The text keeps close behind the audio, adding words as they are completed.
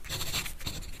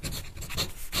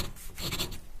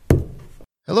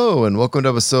Hello, and welcome to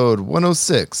episode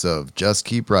 106 of Just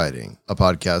Keep Writing, a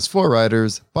podcast for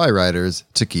writers, by writers,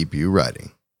 to keep you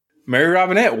writing. Mary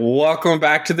Robinette, welcome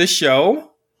back to the show.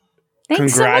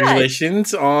 Thanks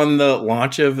Congratulations on the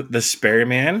launch of The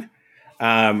Spareman.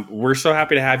 We're so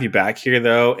happy to have you back here,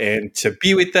 though, and to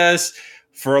be with us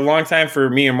for a long time for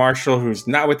me and Marshall, who's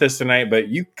not with us tonight, but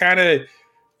you've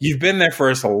been there for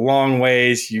us a long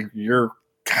ways. You're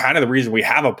kind of the reason we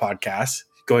have a podcast,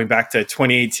 going back to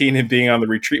 2018 and being on the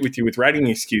retreat with you with Writing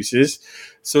Excuses.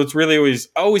 So it's really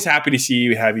always happy to see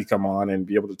you, have you come on and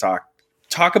be able to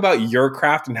talk about your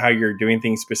craft and how you're doing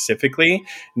things specifically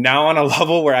now on a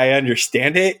level where I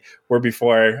understand it, where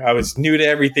before I was new to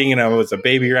everything and I was a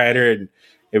baby writer and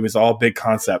it was all big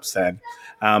concepts then.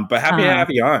 But happy to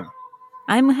have you on.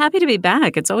 I'm happy to be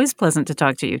back. It's always pleasant to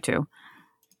talk to you two.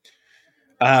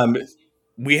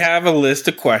 We have a list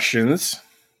of questions,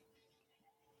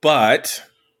 but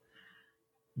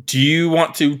do you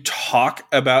want to talk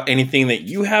about anything that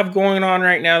you have going on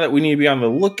right now that we need to be on the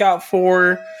lookout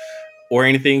for, or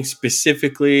anything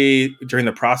specifically during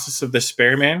the process of The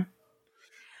Spareman?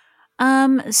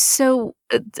 So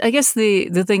I guess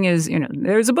the thing is,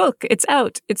 there's a book. It's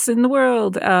out. It's in the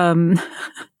world. I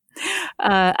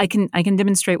can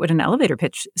demonstrate what an elevator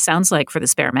pitch sounds like for The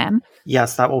Spareman.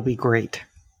 Yes, that will be great.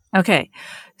 Okay,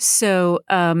 so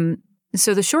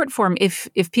the short form, if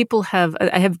people have,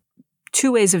 I have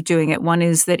two ways of doing it. One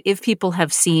is that if people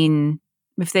have seen,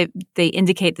 if they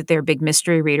indicate that they're big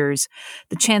mystery readers,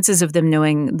 the chances of them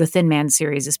knowing the Thin Man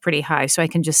series is pretty high. So I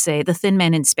can just say The Thin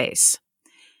Man in Space,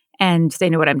 and they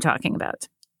know what I'm talking about.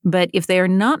 But if they are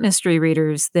not mystery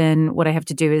readers, then what I have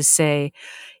to do is say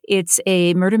it's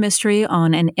a murder mystery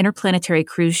on an interplanetary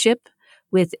cruise ship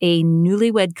with a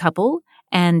newlywed couple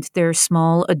and their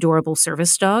small, adorable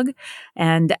service dog.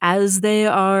 And as they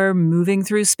are moving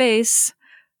through space,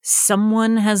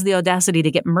 someone has the audacity to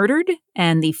get murdered,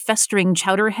 and the festering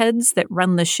chowderheads that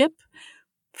run the ship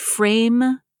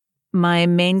frame my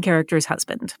main character's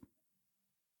husband.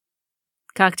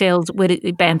 Cocktails,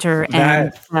 witty banter,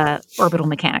 and orbital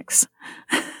mechanics.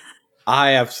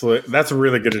 That's a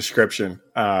really good description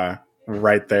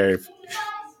right there.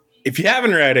 If you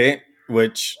haven't read it,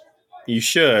 which you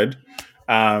should,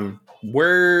 so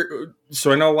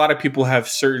I know a lot of people have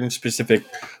certain specific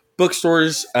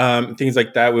bookstores, things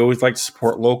like that. We always like to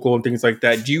support local and things like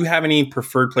that. Do you have any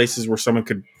preferred places where someone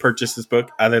could purchase this book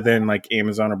other than like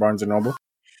Amazon or Barnes & Noble?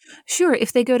 Sure.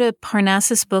 If they go to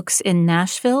Parnassus Books in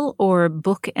Nashville or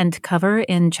Book and Cover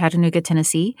in Chattanooga,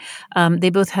 Tennessee,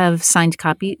 they both have signed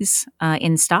copies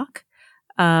in stock.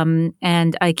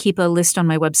 And I keep a list on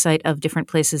my website of different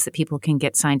places that people can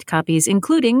get signed copies,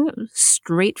 including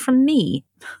straight from me.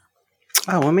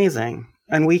 Oh, amazing.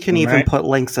 And we can even put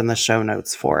links in the show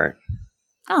notes for it.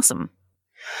 Awesome.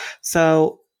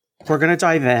 So we're going to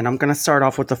dive in. I'm going to start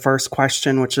off with the first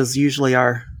question, which is usually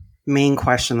our main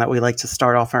question that we like to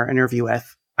start off our interview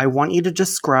with. I want you to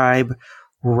describe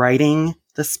writing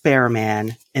The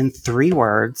Spareman in 3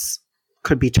 words.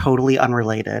 Could be totally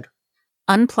unrelated.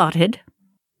 Unplotted,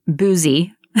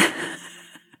 boozy,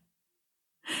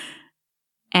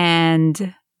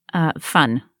 and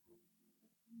fun.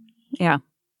 Yeah.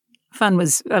 Fun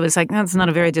I was like, that's not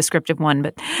a very descriptive one,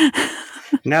 but.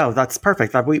 No, that's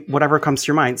perfect. Whatever comes to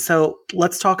your mind. So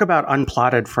let's talk about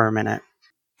Unplotted for a minute.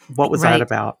 What was that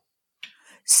about?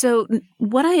 So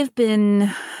what I have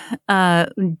been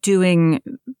doing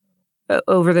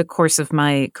over the course of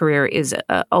my career is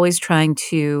always trying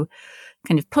to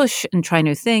kind of push and try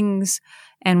new things.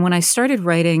 And when I started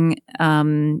writing,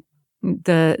 I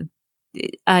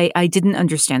didn't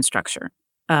understand structure.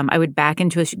 I would back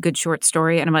into a good short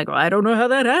story and I'm like, well, I don't know how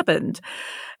that happened.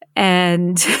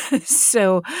 And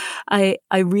so I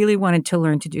really wanted to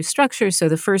learn to do structure. So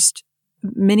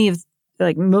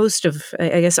most of,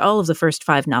 I guess all of the first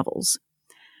 5 novels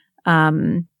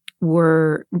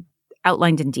were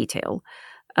outlined in detail.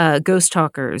 Ghost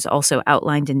Talkers also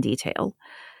outlined in detail.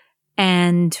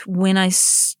 And when I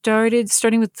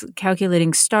starting with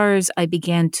Calculating Stars, I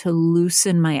began to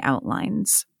loosen my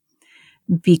outlines,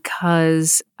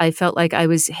 because I felt like I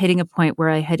was hitting a point where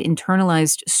I had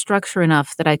internalized structure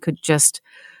enough that I could just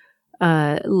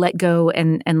let go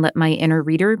and let my inner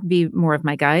reader be more of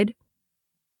my guide.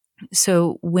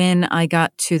 So when I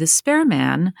got to The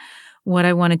Spareman, what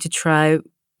I wanted to try,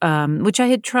 which I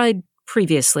had tried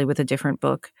previously with a different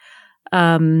book,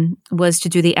 was to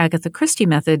do the Agatha Christie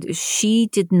method. She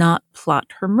did not plot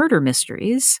her murder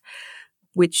mysteries,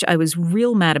 which I was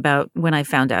real mad about when I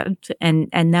found out, and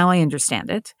now I understand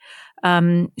it.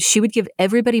 She would give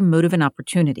everybody motive and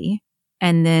opportunity,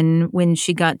 and then when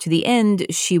she got to the end,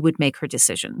 she would make her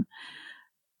decision.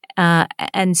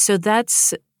 And so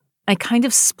I kind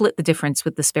of split the difference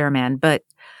with The Spare Man, but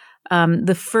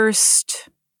the first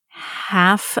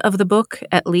half of the book,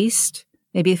 at least,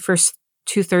 maybe the first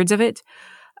 2/3 of it,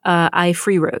 I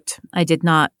free wrote. I did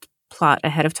not plot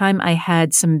ahead of time. I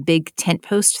had some big tent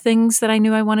post things that I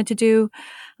knew I wanted to do.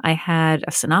 I had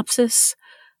a synopsis,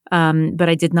 but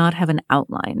I did not have an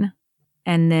outline.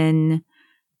 And then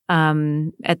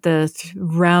at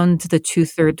round the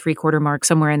 2/3, 3/4 mark,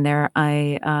 somewhere in there,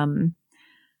 I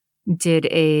did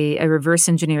a reverse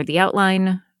engineered the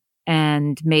outline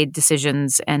and made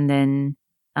decisions, and then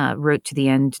wrote to the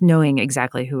end, knowing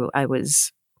exactly who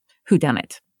done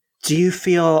it. Do you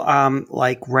feel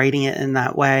like writing it in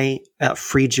that way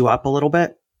freed you up a little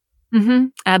bit? Mm-hmm.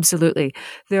 Absolutely.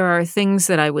 There are things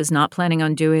that I was not planning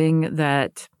on doing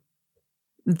that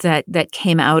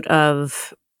came out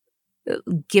of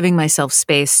giving myself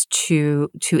space to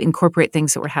incorporate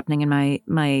things that were happening in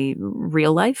my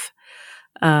real life,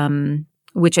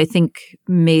 which I think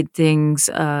made things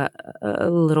a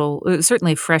little,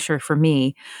 certainly fresher for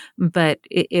me, but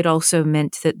it also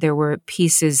meant that there were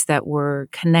pieces that were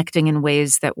connecting in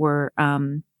ways that were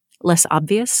less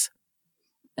obvious.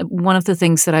 One of the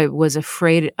things that I was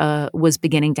afraid was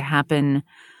beginning to happen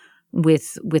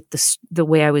with the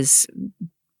way I was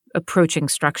approaching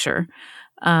structure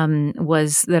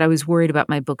was that I was worried about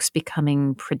my books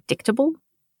becoming predictable.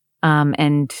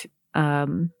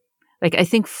 I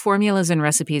think formulas and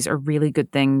recipes are really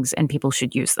good things and people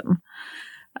should use them.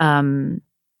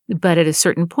 But at a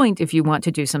certain point, if you want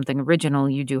to do something original,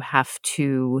 you do have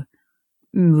to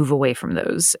move away from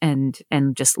those and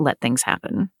just let things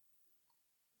happen.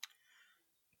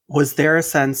 Was there a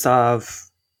sense of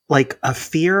like a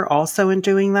fear also in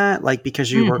doing that? Like, because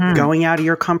you were going out of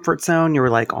your comfort zone, you were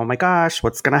like, oh my gosh,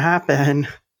 what's going to happen?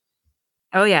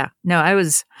 Oh yeah. No, I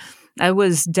was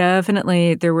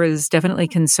definitely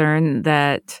concern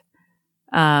that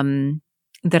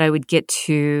I would get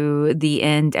to the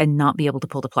end and not be able to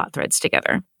pull the plot threads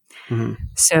together. Mm-hmm.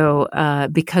 So,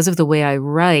 because of the way I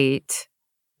write,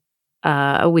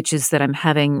 which is that I'm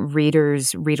having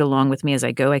readers read along with me as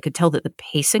I go, I could tell that the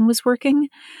pacing was working.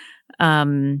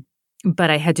 But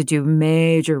I had to do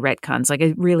major retcons. Like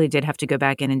I really did have to go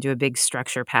back in and do a big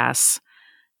structure pass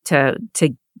to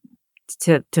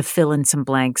fill in some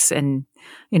blanks and,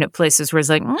 places where it's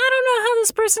like, I don't know how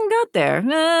this person got there.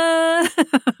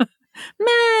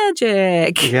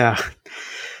 Magic. Yeah.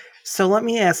 So let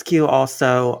me ask you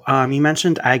also, you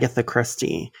mentioned Agatha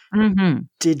Christie. Mm-hmm.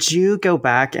 Did you go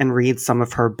back and read some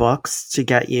of her books to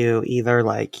get you either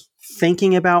like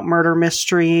thinking about murder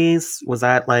mysteries? Was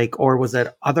that or was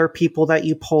it other people that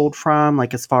you pulled from,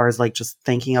 like as far as like just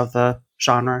thinking of the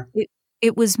genre?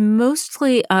 It was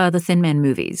mostly the Thin Man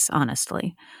movies,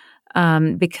 honestly,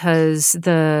 because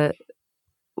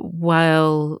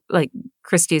while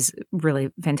Christie's really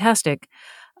fantastic,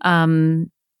 the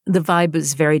vibe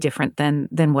was very different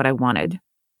than what I wanted.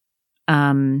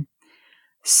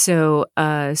 So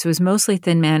it was mostly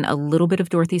Thin Man, a little bit of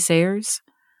Dorothy Sayers,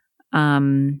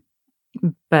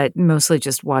 but mostly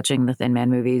just watching the Thin Man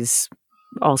movies,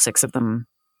 all 6 of them,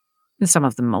 some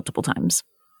of them multiple times.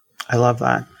 I love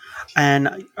that.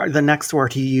 And the next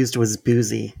word he used was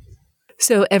boozy.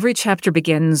 So every chapter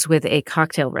begins with a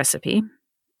cocktail recipe.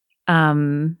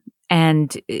 And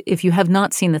if you have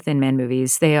not seen the Thin Man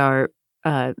movies, they were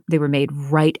made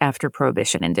right after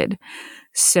Prohibition ended.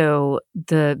 So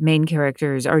the main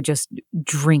characters are just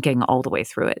drinking all the way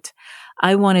through it.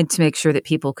 I wanted to make sure that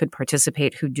people could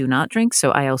participate who do not drink.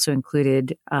 So I also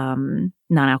included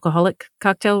non-alcoholic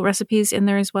cocktail recipes in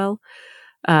there as well.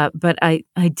 But I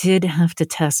did have to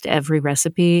test every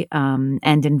recipe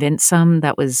and invent some.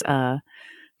 That was a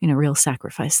real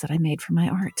sacrifice that I made for my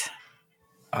art.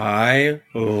 I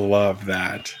love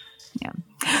that. Yeah,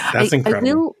 that's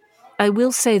incredible. I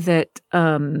will say that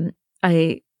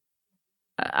I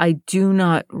do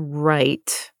not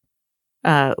write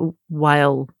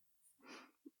while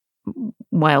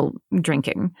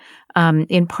drinking,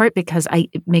 in part because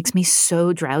it makes me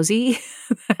so drowsy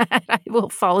that I will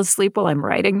fall asleep while I'm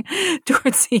writing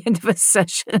towards the end of a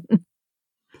session.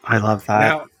 I love that.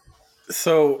 Now,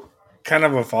 so kind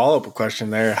of a follow-up question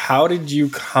there. How did you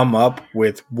come up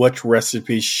with which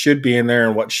recipes should be in there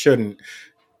and what shouldn't?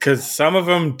 Because some of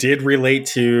them did relate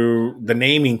to the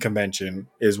naming convention,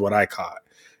 is what I caught,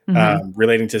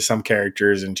 relating to some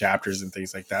characters and chapters and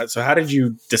things like that. So how did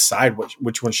you decide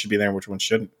which ones should be there and which ones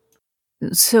shouldn't?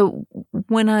 So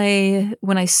when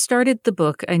I started the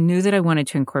book, I knew that I wanted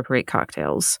to incorporate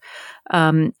cocktails.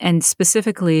 And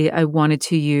specifically, I wanted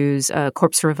to use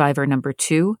Corpse Reviver No.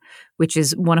 2, which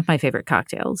is one of my favorite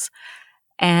cocktails.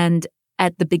 And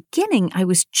at the beginning, I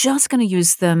was just going to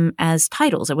use them as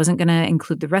titles. I wasn't going to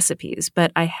include the recipes,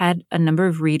 but I had a number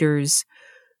of readers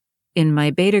in my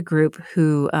beta group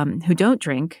who don't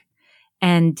drink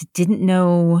and didn't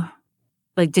know,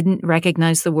 like, didn't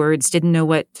recognize the words, didn't know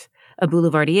what a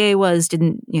boulevardier was,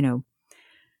 didn't, you know.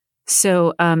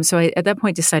 So I, at that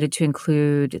point, decided to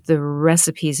include the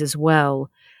recipes as well.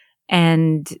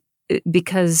 And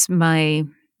because my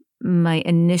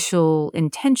initial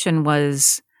intention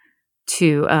was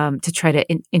to try to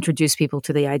introduce people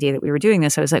to the idea that we were doing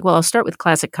this, I was like, well, I'll start with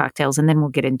classic cocktails, and then we'll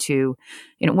get into,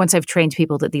 you know, once I've trained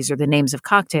people that these are the names of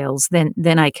cocktails,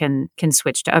 then I can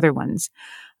switch to other ones.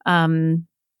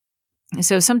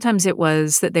 So sometimes it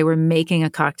was that they were making a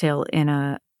cocktail in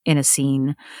a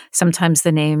scene. Sometimes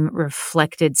the name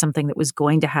reflected something that was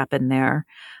going to happen there.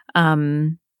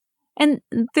 And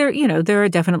there are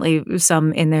definitely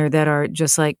some in there that are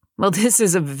just like, well, this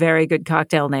is a very good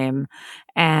cocktail name,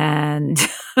 and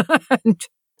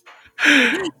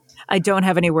I don't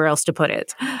have anywhere else to put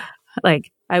it.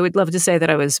 Like, I would love to say that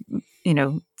I was, you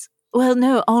know, well,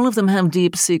 no, all of them have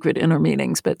deep secret inner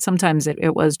meanings, but sometimes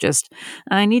it was just,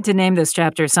 I need to name this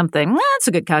chapter something. Well, that's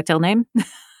a good cocktail name.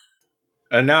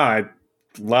 No, I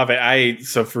love it.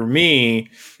 So for me,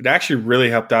 it actually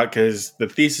really helped out because the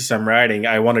thesis I'm writing,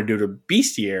 I want to do the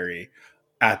bestiary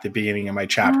at the beginning of my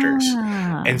chapters.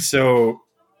 And so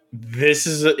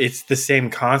it's the same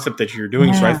concept that you're doing.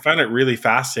 Yeah. So I found it really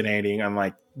fascinating on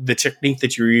like the technique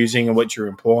that you're using and what you're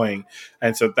employing.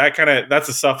 And so that's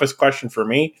a selfish question for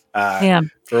me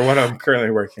for what I'm currently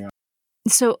working on.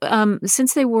 So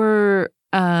since they were,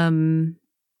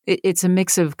 it's a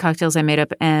mix of cocktails I made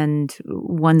up and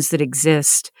ones that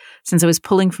exist. Since I was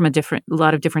pulling from a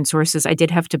lot of different sources, I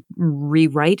did have to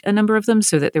rewrite a number of them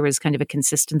so that there was kind of a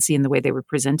consistency in the way they were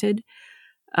presented.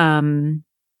 And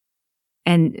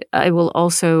I will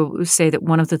also say that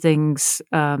one of the things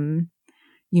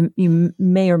you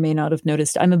may or may not have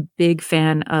noticed, I'm a big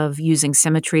fan of using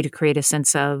symmetry to create a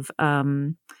sense of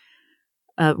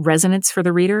resonance for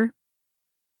the reader.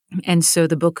 And so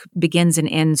the book begins and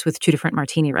ends with 2 different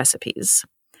martini recipes.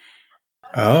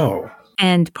 Oh.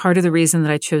 And part of the reason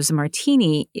that I chose the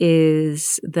martini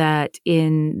is that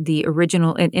in the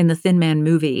original, in the Thin Man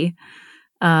movie,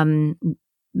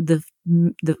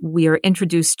 we are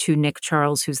introduced to Nick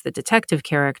Charles, who's the detective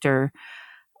character,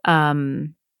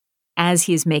 as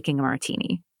he is making a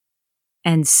martini.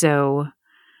 And so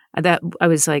that I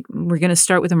was like, we're going to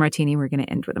start with a martini. We're going to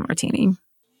end with a martini.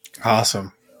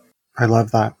 Awesome. I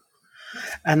love that.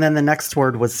 And then the next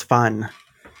word was fun.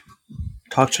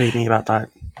 Talk to me about that.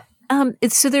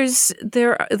 So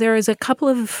there is a couple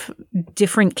of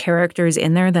different characters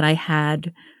in there that I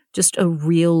had just a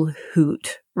real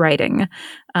hoot writing.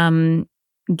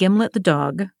 Gimlet the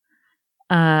dog,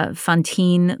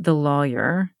 Fantine the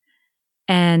lawyer,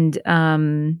 and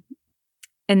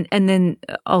then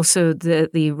also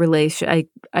the relation.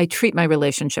 I treat my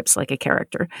relationships like a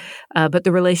character, but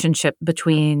the relationship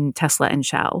between Tesla and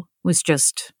Shao was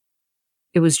just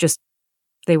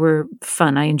they were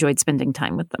fun. I enjoyed spending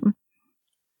time with them.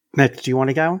 Nick, do you want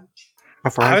to go?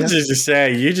 I was just to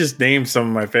say, you just named some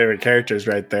of my favorite characters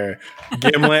right there.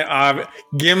 Gimlet,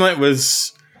 Gimlet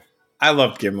was, I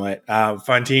loved Gimlet.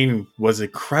 Fantine was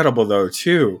incredible though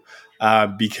too,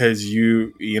 because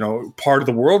you know, part of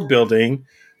the world building,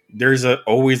 there's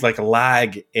always like a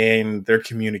lag in their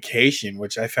communication,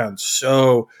 which I found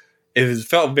it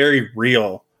felt very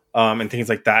real, and things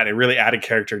like that. It really added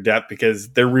character depth because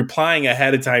they're replying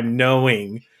ahead of time,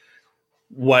 knowing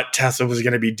what Tesla was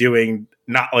going to be doing,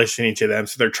 not listening to them.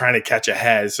 So they're trying to catch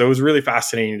ahead. So it was really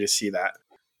fascinating to see that.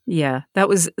 Yeah, that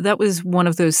was one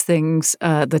of those things.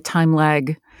 The time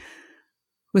lag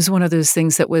was one of those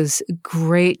things that was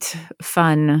great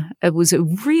fun. It was a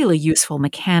really useful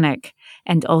mechanic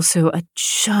and also a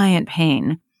giant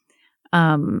pain.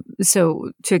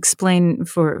 So to explain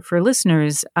for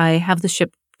listeners, I have the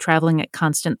ship traveling at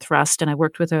constant thrust, and I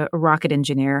worked with a rocket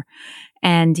engineer,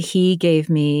 and he gave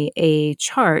me a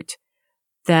chart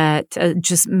that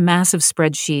just massive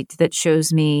spreadsheet that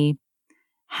shows me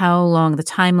how long the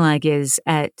time lag is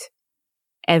at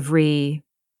every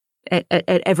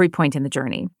point in the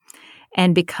journey.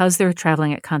 And because they're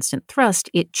traveling at constant thrust,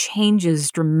 it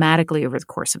changes dramatically over the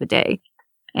course of a day.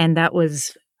 And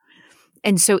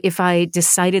so if I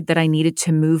decided that I needed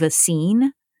to move a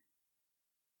scene,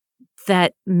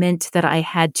 that meant that I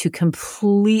had to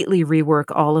completely rework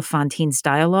all of Fantine's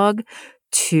dialogue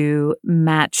to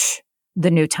match the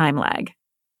new time lag.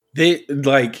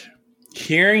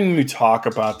 Hearing you talk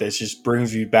about this just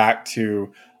brings me back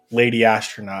to Lady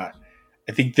Astronaut.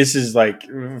 I think this is like,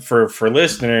 for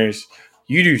listeners,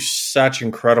 you do such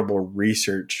incredible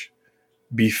research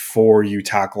before you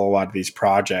tackle a lot of these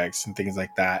projects and things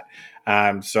like that.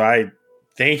 So I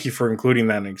thank you for including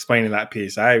that and explaining that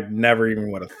piece. I never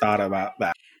even would have thought about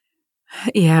that.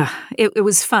 Yeah, it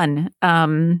was fun.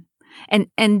 And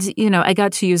I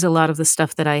got to use a lot of the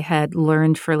stuff that I had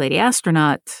learned for Lady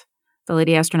Astronaut, the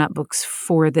Lady Astronaut books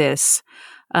for this.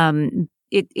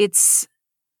 It's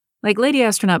like Lady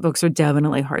Astronaut books are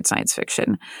definitely hard science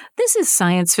fiction. This is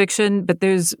science fiction, but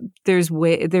there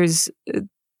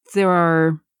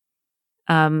are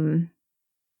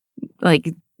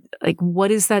like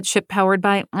what is that ship powered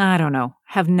by? I don't know.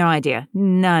 Have no idea.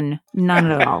 None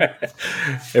at all.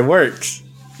 It works.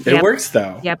 It works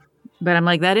though. Yep. But I'm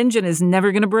like, that engine is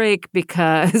never going to break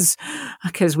because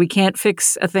we can't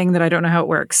fix a thing that I don't know how it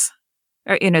works,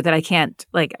 or that I can't,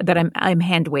 like, that I'm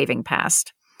hand waving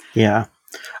past. Yeah.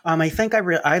 I think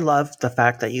I love the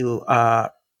fact that you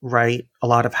write a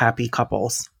lot of happy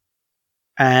couples,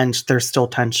 and there's still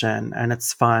tension, and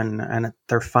it's fun, and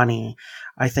they're funny.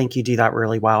 I think you do that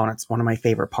really well, and it's one of my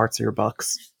favorite parts of your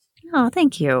books. Oh,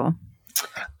 thank you.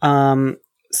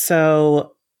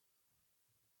 So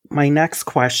my next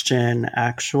question,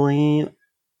 actually,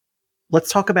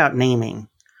 let's talk about naming.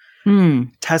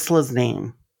 Tesla's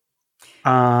name.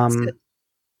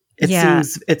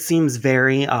 It seems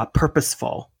very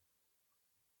purposeful.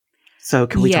 So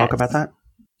can we talk about that?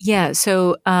 Yeah.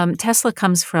 So Tesla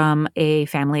comes from a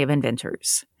family of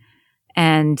inventors,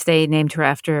 and they named her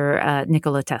after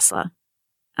Nikola Tesla.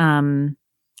 And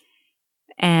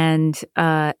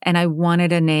I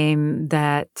wanted a name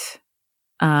that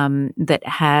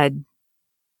had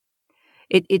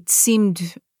it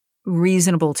seemed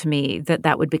reasonable to me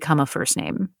that would become a first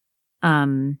name.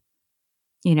 In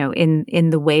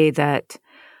the way that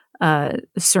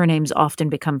surnames often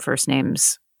become first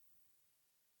names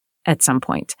at some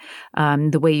point.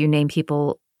 The way you name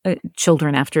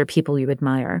children after people you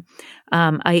admire.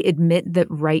 I admit that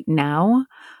right now,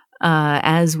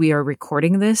 as we are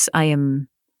recording this, I am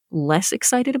less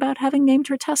excited about having named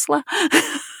her Tesla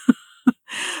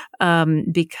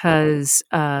because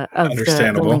of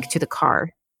the link to the car.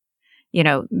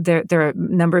 There are a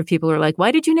number of people who are like,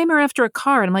 why did you name her after a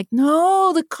car? And I'm like,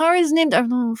 no, the car is named.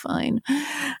 Oh, fine.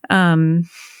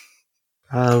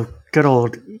 Oh, good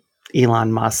old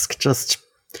Elon Musk, just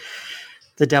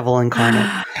the devil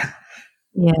incarnate.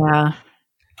 Yeah.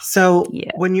 So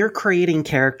when you're creating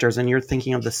characters and you're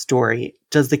thinking of the story,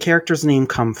 does the character's name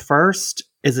come first?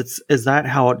 Is that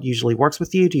how it usually works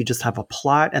with you? Do you just have a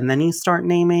plot and then you start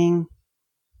naming?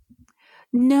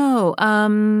 No,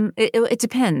 it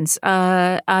depends.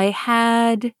 I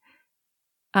had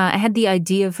the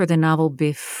idea for the novel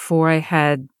before I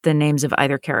had the names of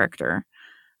either character.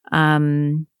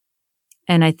 And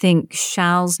I think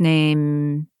Shal's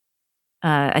name,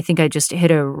 I think I just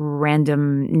hit a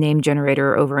random name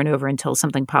generator over and over until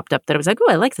something popped up that I was like,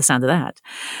 oh, I like the sound of that.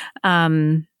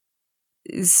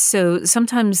 So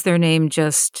sometimes they're named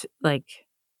just like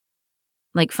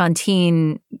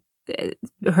Fantine.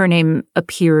 Her name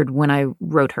appeared when I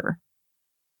wrote her.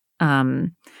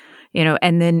 And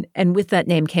with that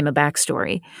name came a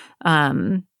backstory.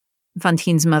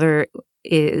 Fantine's mother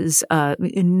is an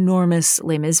enormous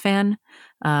Les Mis fan.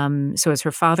 So is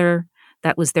her father.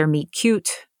 That was their meet cute.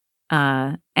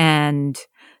 And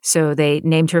so they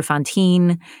named her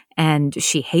Fantine, and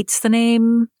she hates the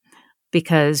name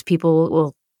because people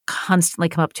will constantly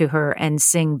come up to her and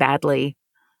sing badly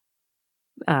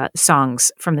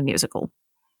songs from the musical.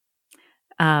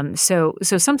 So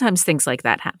sometimes things like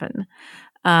that happen.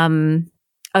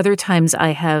 Other times I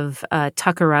have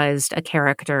Tuckerized a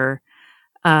character.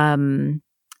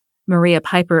 Maria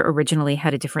Piper originally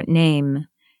had a different name,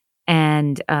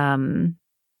 and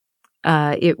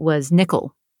it was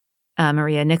Nickel,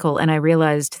 Maria Nickel, and I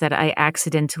realized that I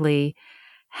accidentally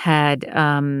had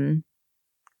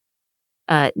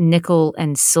Nickel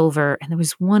and Silver, and there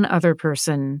was one other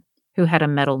person who had a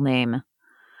metal name,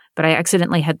 but I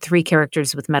accidentally had 3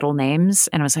 characters with metal names,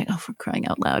 and I was like, oh, for crying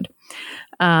out loud.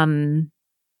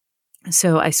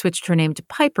 So I switched her name to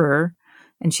Piper,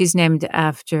 and she's named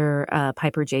after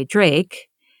Piper J. Drake,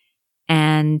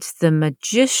 and the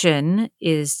magician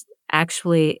is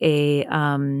actually a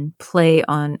play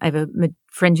on, I have a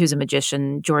friend who's a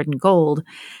magician, Jordan Gold,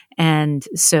 and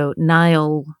so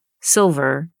Nile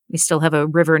Silver, we still have a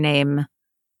river name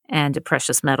and a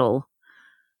precious metal.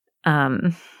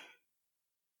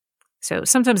 So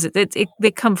sometimes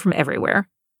they come from everywhere.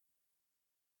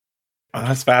 Oh,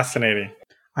 that's fascinating.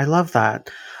 I love that.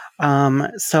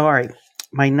 So, all right.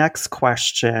 My next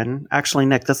question, actually,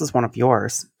 Nick, this is one of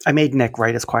yours. I made Nick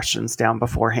write his questions down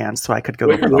beforehand so I could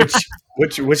go over them.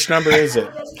 Which number is it?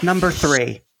 Number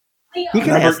 3. You can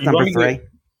ask number 3.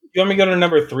 You want me to go to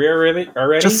number 3 already?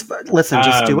 Just listen.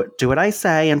 Just do what I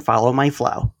say and follow my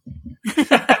flow.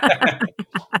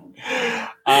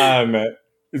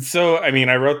 So, I mean,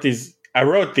 I wrote these.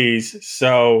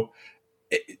 So,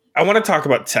 I want to talk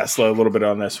about Tesla a little bit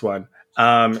on this one.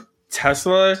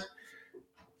 Tesla,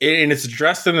 and it's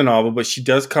addressed in the novel, but she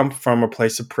does come from a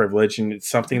place of privilege, and it's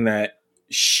something that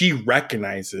she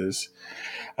recognizes.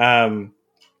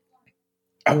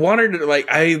 I wanted to,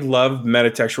 I love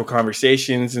metatextual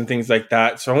conversations and things like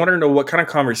that. So I wanted to know, what kind of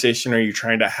conversation are you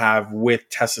trying to have with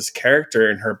Tessa's character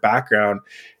and her background,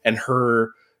 and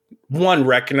her, one,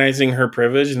 recognizing her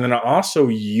privilege, and then also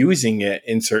using it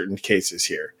in certain cases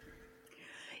here.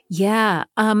 Yeah.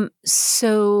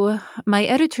 So my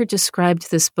editor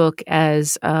described this book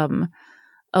as a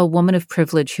woman of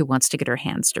privilege who wants to get her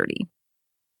hands dirty.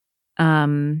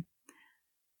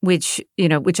 Which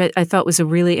I thought was a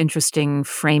really interesting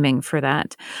framing for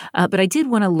that. But I did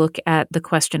want to look at the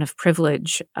question of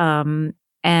privilege,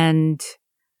 and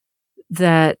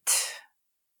that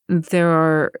there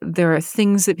are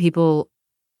things that people,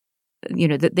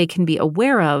 that they can be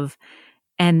aware of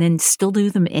and then still do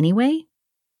them anyway.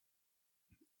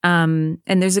 And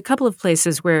there's a couple of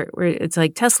places where it's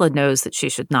like Tesla knows that she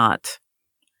should not,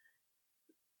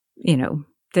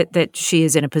 that she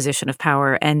is in a position of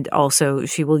power, and also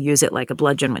she will use it like a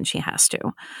bludgeon when she has to.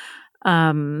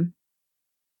 And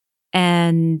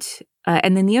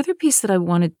then the other piece that I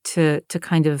wanted to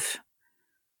kind of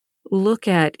look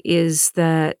at is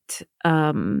that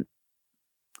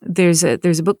there's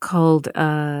a book called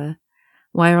Why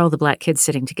Are All the Black Kids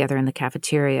Sitting Together in the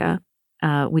Cafeteria,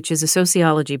 which is a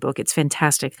sociology book. It's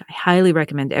fantastic. I highly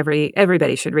recommend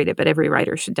everybody should read it, but every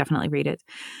writer should definitely read it.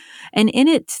 And in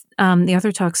it, the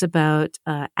author talks about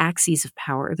axes of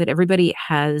power, that everybody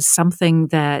has something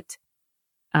that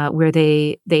where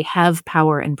they have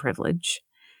power and privilege,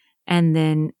 and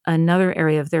then another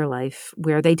area of their life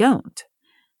where they don't,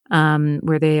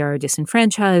 where they are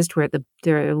disenfranchised, where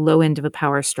they're low end of a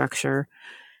power structure.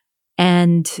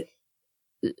 And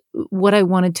what I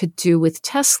wanted to do with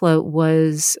Tesla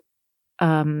was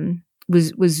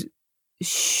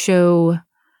show,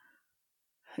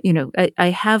 I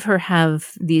have her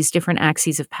have these different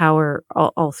axes of power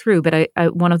all through, but I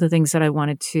one of the things that I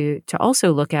wanted to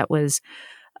also look at was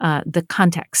the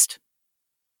context.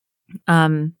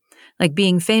 Like,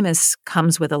 being famous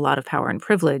comes with a lot of power and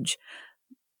privilege,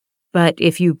 but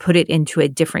if you put it into a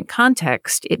different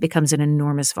context, it becomes an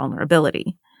enormous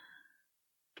vulnerability.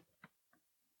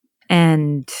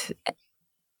 And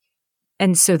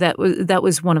so that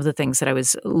was one of the things that I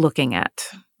was looking at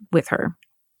with her.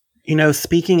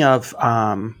 Speaking of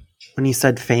when you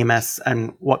said famous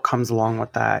and what comes along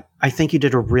with that, I think you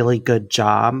did a really good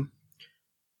job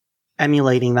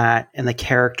emulating that in the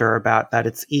character, about that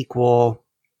it's equal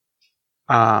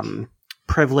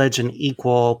privilege and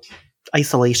equal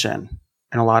isolation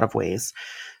in a lot of ways.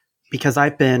 Because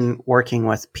I've been working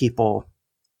with people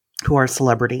who are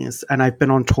celebrities, and I've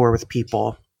been on tour with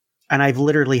people, and I've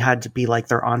literally had to be like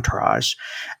their entourage.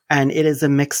 And it is a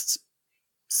mixed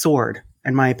sword,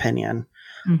 in my opinion.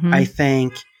 Mm-hmm. I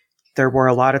think there were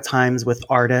a lot of times with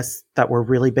artists that were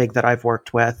really big that I've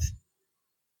worked with,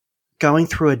 going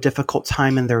through a difficult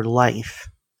time in their life,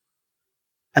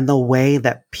 and the way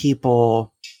that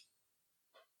people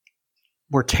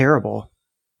were terrible,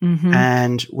 mm-hmm.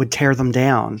 and would tear them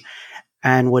down,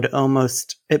 and would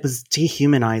almost, it was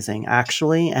dehumanizing,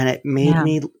 actually. And it made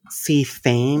me see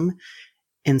fame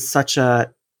in such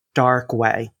a dark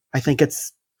way. I think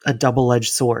it's a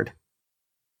double-edged sword.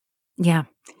 Yeah.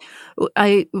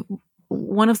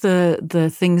 One of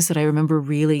the things that I remember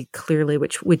really clearly,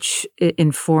 which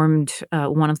informed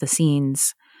one of the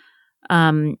scenes,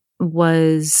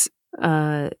 was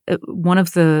one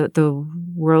of the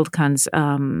Worldcons.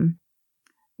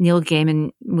 Neil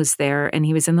Gaiman was there, and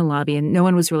he was in the lobby, and no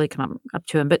one was really coming up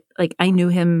to him, but I knew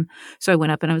him, so I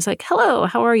went up and I was like, "Hello,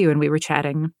 how are you?" And we were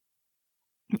chatting.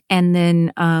 And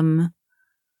then a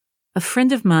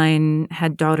friend of mine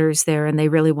had daughters there, and they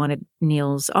really wanted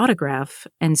Neil's autograph,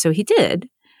 and so he did.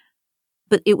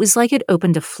 But it was like it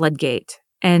opened a floodgate,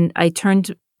 and I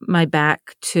turned my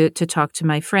back to talk to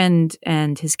my friend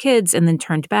and his kids, and then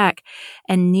turned back,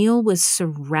 and Neil was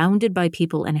surrounded by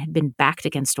people and had been backed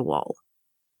against a wall.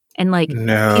 And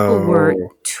people were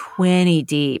 20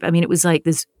 deep. I mean, it was like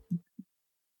this,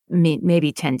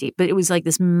 maybe 10 deep, but it was like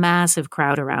this massive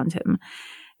crowd around him.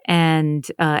 And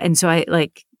so I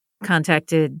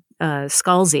contacted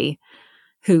Scalzi,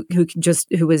 who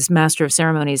was master of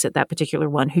ceremonies at that particular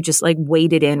one, who just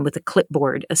waded in with a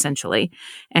clipboard essentially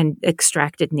and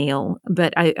extracted Neil.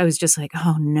 But I was just like,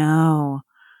 oh no.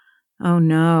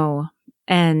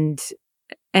 And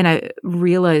And I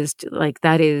realized like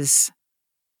that is,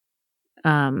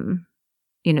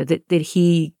 that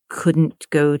he couldn't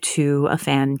go to a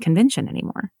fan convention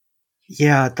anymore.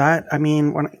 Yeah,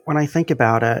 when I think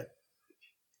about it,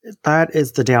 that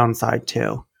is the downside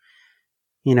too.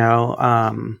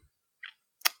 Fame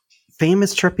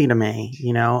is trippy to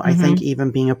me. I think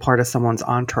even being a part of someone's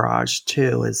entourage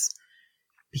too is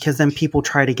because then people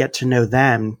try to get to know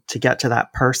them to get to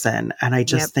that person. And I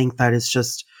just think that is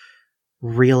just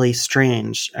really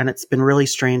strange. And it's been really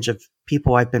strange of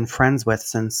people I've been friends with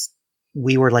since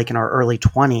we were like in our early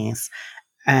 20s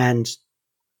and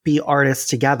be artists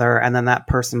together. And then that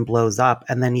person blows up.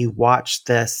 And then you watch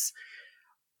this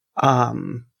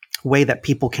way that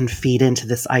people can feed into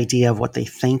this idea of what they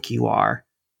think you are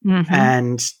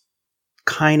and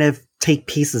kind of take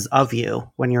pieces of you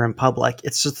when you're in public.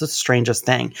 It's just the strangest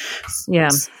thing. Yeah.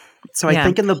 So I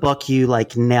think in the book you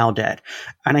like nailed it.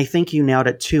 And I think you nailed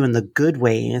it too in the good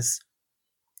ways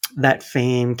that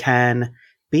fame can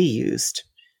be used.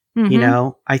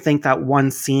 I think that one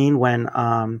scene when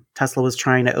Tesla was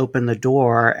trying to open the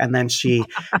door and then she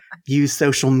used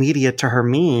social media to her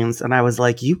means. And I was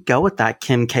like, you go with that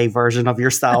Kim K version of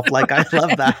yourself. Like, I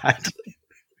love that.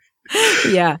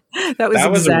 Yeah, that was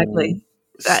exactly.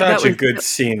 Such a good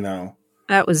scene, though.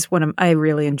 That was I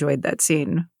really enjoyed that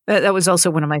scene. That was also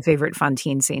one of my favorite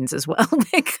Fontaine scenes as well,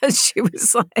 because she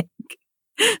was like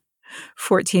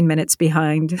 14 minutes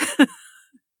behind.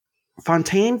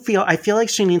 Fontaine I feel like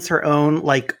she needs her own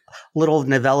like little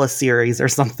novella series or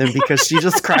something because she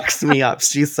just cracks me up.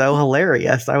 She's so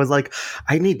hilarious. I was like,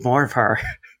 I need more of her.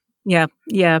 Yeah.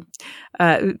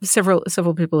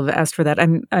 Several people have asked for that.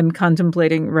 I'm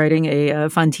contemplating writing a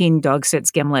Fontaine dog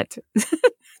sits Gimlet.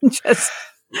 Just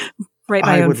write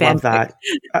my own fanfic.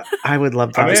 I would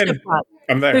love that. There's no plot.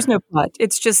 There's no plot.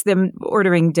 It's just them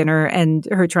ordering dinner and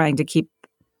her trying to keep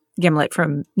Gimlet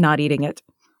from not eating it.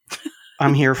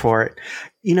 I'm here for it.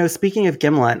 Speaking of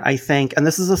Gimlet, I think, and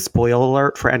this is a spoiler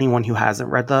alert for anyone who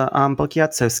hasn't read the book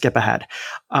yet, so skip ahead.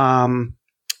 When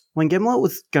Gimlet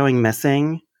was going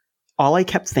missing, all I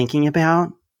kept thinking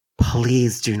about,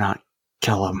 please do not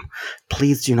kill him.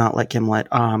 Please do not let Gimlet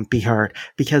be hurt,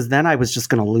 because then I was just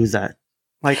going to lose it.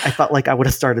 Like, I felt like I would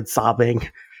have started sobbing.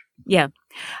 Yeah.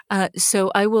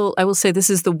 So I will say this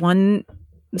is the one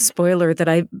spoiler that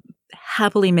I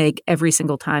happily make every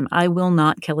single time. I will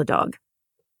not kill a dog.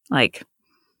 Like,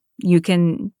 you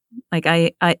can, like,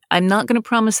 I'm not going to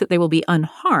promise that they will be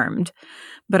unharmed,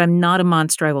 but I'm not a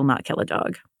monster. I will not kill a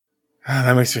dog.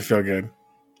 That makes me feel good.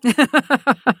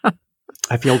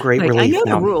 I feel great relief. I know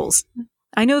the rules.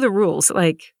 I know the rules.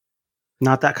 Like,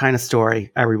 not that kind of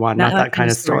story, everyone. Not that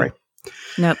kind of story.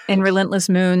 No. In Relentless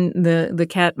Moon, the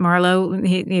cat Marlowe,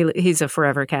 he's a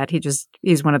forever cat. He's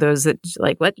one of those that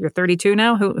like, what? You're 32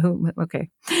 now? Who? Okay.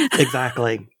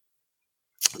 Exactly.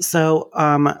 So,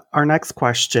 our next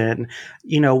question,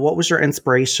 what was your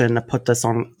inspiration to put this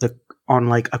on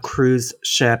like a cruise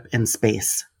ship in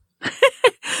space?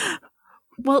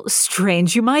 Well,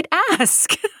 strange you might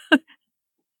ask.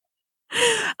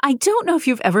 I don't know if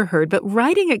you've ever heard, but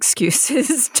Writing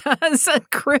Excuses does a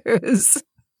cruise.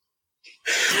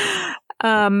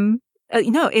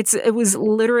 No, it was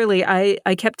literally, I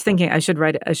kept thinking I should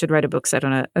write a book set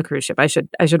on a cruise ship. I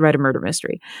should write a murder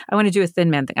mystery. I want to do a Thin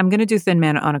Man thing. I'm going to do Thin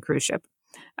Man on a cruise ship.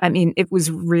 I mean, it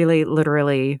was really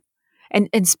literally, and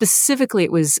specifically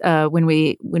it was when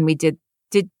we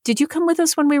did you come with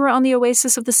us when we were on the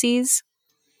Oasis of the Seas?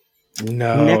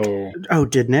 No. Nick?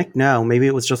 Did Nick? No, maybe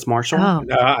it was just Marshall. Oh.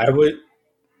 No, I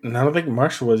don't think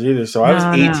Marshall was either. So I was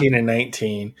 18 and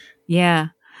 19. Yeah.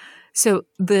 So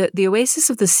the Oasis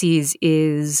of the Seas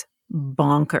is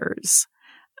bonkers.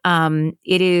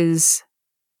 It is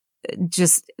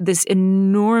just this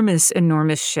enormous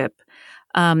ship.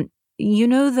 The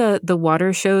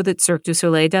water show that Cirque du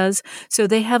Soleil does? So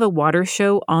they have a water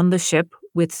show on the ship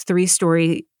with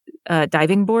 3-story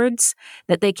diving boards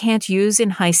that they can't use in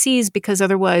high seas because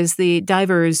otherwise the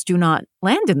divers do not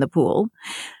land in the pool.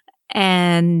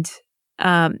 And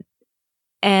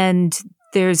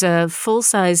there's a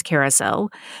full-size carousel.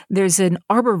 There's an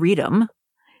arboretum.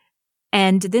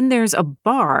 And then there's a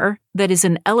bar that is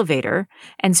an elevator.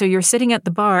 And so you're sitting at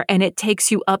the bar and it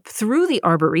takes you up through the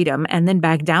arboretum and then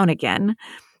back down again.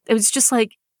 It was just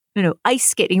like, ice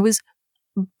skating. It was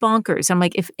bonkers. I'm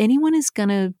like, if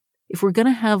we're going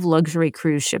to have luxury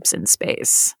cruise ships in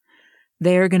space,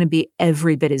 they're going to be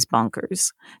every bit as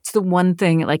bonkers. It's the one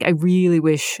thing, like, I really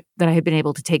wish that I had been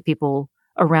able to take people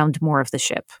around more of the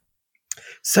ship.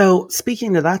 So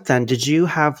speaking to that then, did you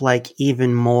have like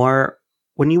even more,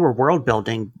 when you were world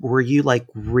building, were you like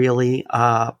really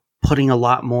putting a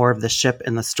lot more of the ship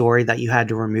in the story that you had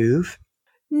to remove?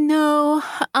 No,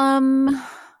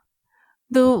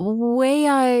 the way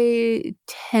I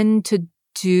tend to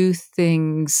do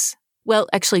things. Well,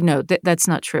 actually, no, that's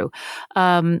not true.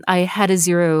 I had a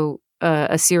zero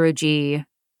G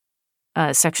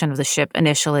section of the ship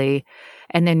initially,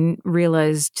 and then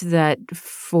realized that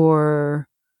for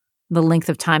the length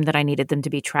of time that I needed them to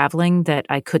be traveling, that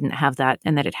I couldn't have that,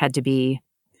 and that it had to be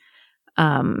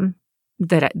the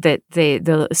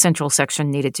central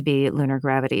section needed to be lunar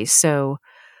gravity. So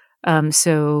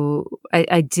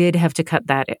I did have to cut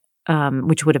that,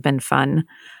 which would have been fun.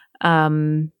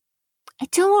 I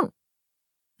don't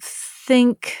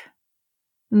think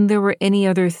there were any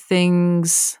other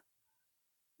things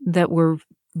that were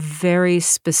very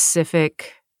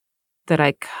specific that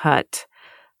I cut.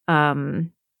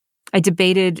 I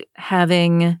debated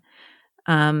having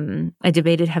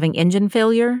engine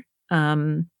failure.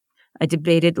 I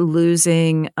debated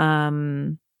losing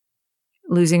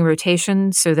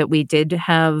rotation so that we did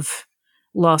have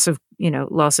loss of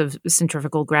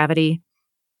centrifugal gravity.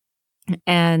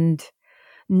 And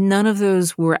none of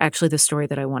those were actually the story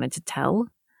that I wanted to tell.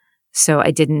 So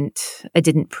I didn't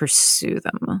pursue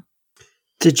them.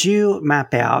 Did you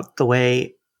map out the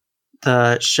way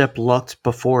the ship looked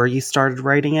before you started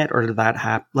writing it, or did that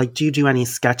happen? Like, do you do any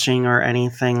sketching or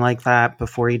anything like that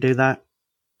before you do that?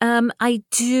 I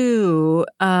do.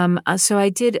 So I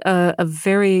did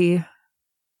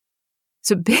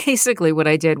so basically what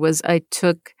I did was I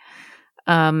took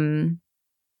the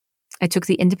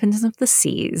Independence of the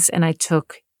Seas, and I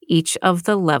took each of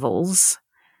the levels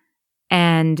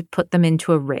and put them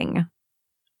into a ring.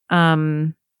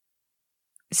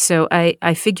 So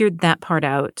I figured that part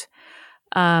out.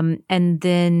 And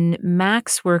then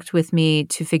Max worked with me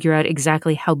to figure out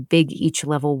exactly how big each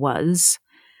level was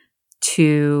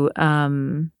to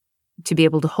be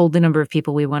able to hold the number of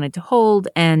people we wanted to hold,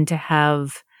 and to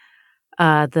have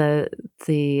the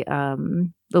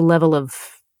level of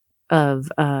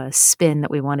spin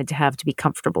that we wanted to have to be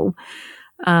comfortable.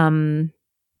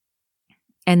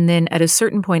 And then at a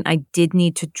certain point, I did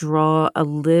need to draw a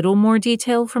little more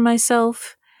detail for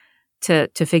myself to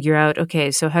figure out,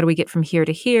 okay, so how do we get from here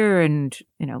to here, and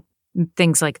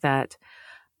things like that.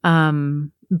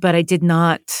 But I did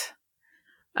not.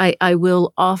 I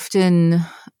will often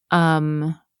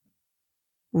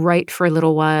write for a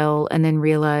little while and then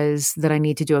realize that I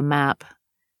need to do a map,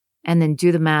 and then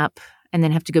do the map, and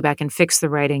then have to go back and fix the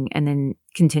writing, and then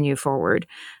continue forward.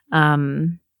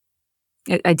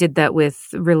 I did that with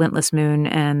Relentless Moon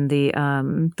and the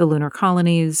lunar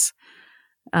colonies.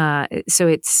 So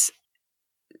it's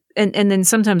and then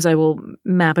sometimes I will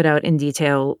map it out in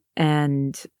detail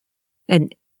and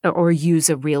or use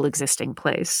a real existing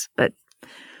place, but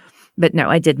no,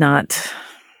 I did not.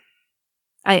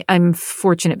 I'm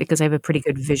fortunate because I have a pretty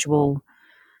good visual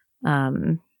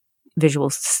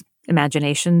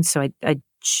imagination, so I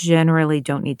generally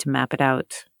don't need to map it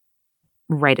out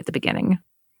right at the beginning.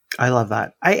 I love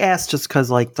that. I asked just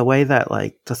because, like, the way that,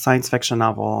 like, the science fiction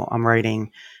novel I'm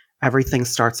writing, everything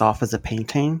starts off as a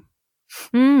painting,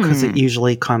 because it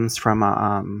usually comes from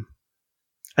a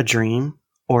dream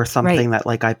or something that,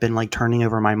 like, I've been, like, turning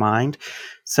over my mind.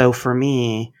 So for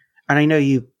me, and I know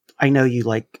you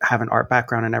like have an art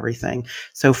background and everything.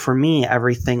 So for me,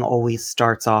 everything always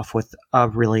starts off with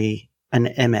an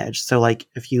image. So, like,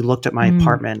 if you looked at my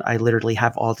apartment, I literally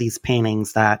have all these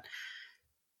paintings that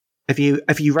if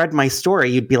you read my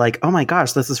story, you'd be like, oh my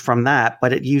gosh, this is from that.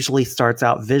 But it usually starts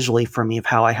out visually for me of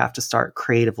how I have to start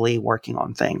creatively working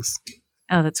on things.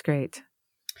 Oh, that's great.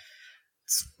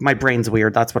 My brain's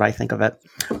weird. That's what I think of it.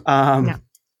 Yeah.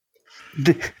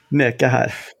 Nick, go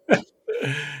ahead.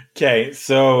 Okay,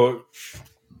 so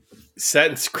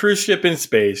set cruise ship in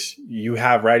space. You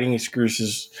have Writing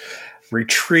Excruce's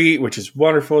retreat, which is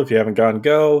wonderful. If you haven't gone,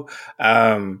 go.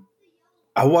 I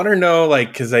want to know,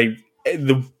 like, because the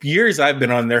years I've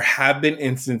been on, there have been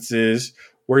instances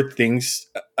where things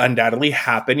undoubtedly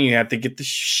happen. You have to get the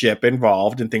ship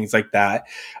involved and things like that.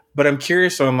 But I'm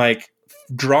curious on, like,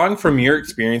 drawing from your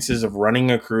experiences of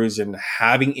running a cruise and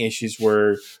having issues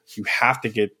where you have to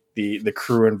get the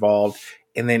crew involved,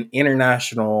 and then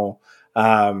international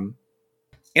water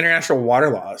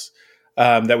laws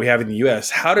that we have in the U.S.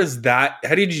 How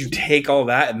did you take all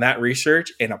that and that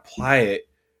research and apply it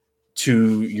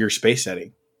to your space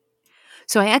setting?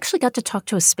 So I actually got to talk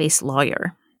to a space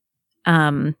lawyer,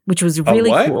 which was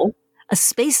really cool. A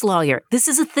space lawyer. This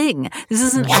is a thing. This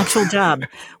is an actual job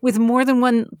with more than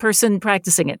one person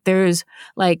practicing it. There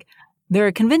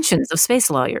are conventions of space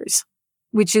lawyers,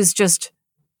 which is just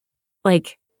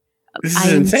like, this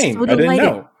is insane. I didn't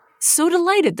know. So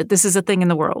delighted that this is a thing in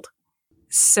the world.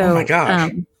 So, oh my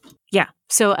gosh. Yeah.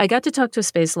 So I got to talk to a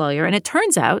space lawyer, and it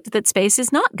turns out that space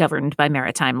is not governed by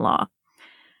maritime law.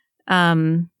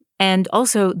 And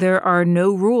also, there are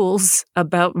no rules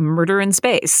about murder in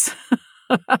space.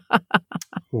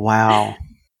 Wow.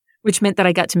 Which meant that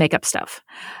I got to make up stuff.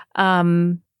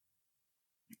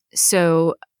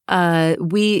 So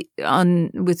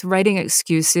with writing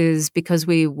excuses, because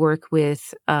we work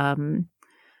with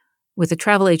a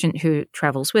travel agent who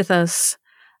travels with us,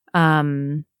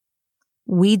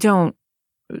 we don't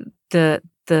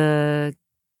the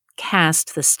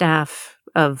cast, the staff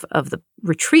of the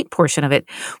retreat portion of it,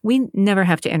 we never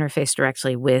have to interface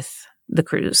directly with the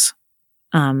crews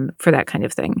for that kind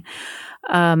of thing.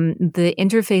 The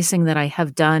interfacing that I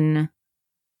have done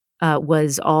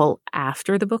was all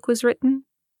after the book was written.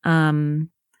 And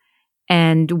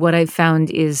what I've found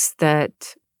is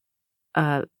that,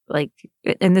 and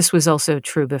this was also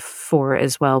true before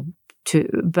as well, too,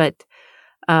 but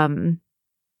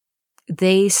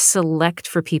they select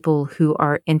for people who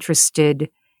are interested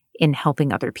in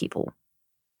helping other people.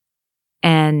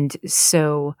 And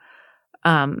so,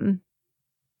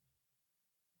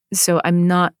 so I'm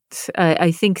not,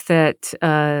 I think that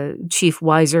Chief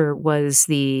Weiser was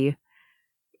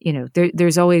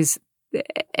there's always,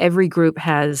 every group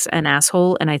has an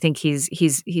asshole, and I think he's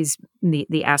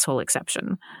the asshole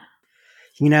exception.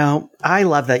 I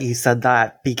love that you said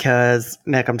that because,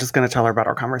 Nick, I'm just going to tell her about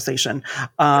our conversation.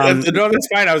 No, that's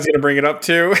fine. I was going to bring it up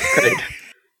too. Great.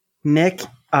 Nick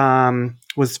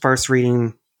was first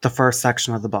reading the first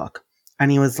section of the book, and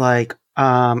he was like,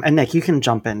 and Nick, you can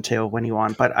jump in too when you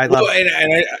want, but I love...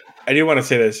 and I do want to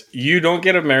say this. You don't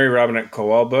get a Mary Robinette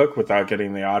Kowal book without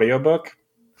getting the audiobook,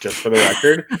 just for the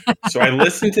record. So I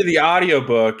listened to the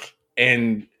audiobook,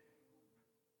 and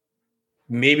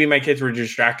maybe my kids were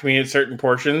distracting me at certain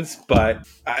portions, but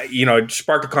it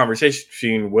sparked a conversation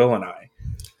between Will and I.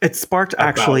 It sparked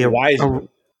actually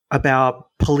about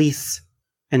police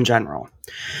in general.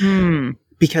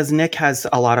 Because Nick has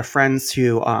a lot of friends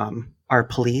who are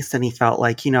police, and he felt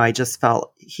like, I just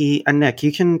felt and Nick,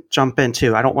 you can jump in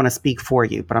too. I don't want to speak for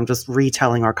you, but I'm just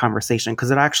retelling our conversation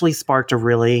because it actually sparked a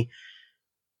really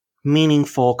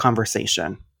meaningful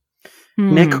conversation.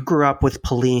 Nick grew up with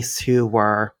police who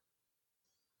were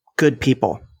good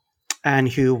people and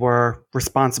who were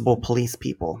responsible police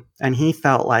people. And he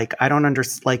felt like, I don't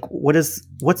understand,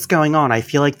 what's going on? I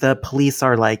feel like the police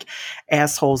are like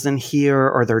assholes in here,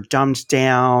 or they're dumbed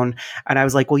down. And I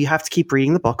was like, well, you have to keep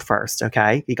reading the book first.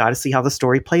 Okay. You got to see how the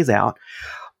story plays out.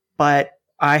 But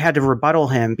I had to rebuttal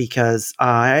him because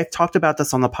I talked about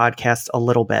this on the podcast a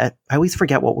little bit. I always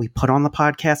forget what we put on the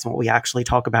podcast and what we actually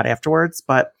talk about afterwards.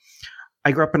 But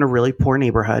I grew up in a really poor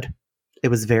neighborhood. It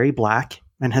was very Black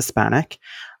and Hispanic.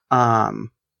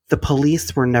 The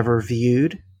police were never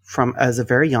viewed as a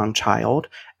very young child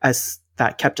as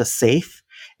that kept us safe.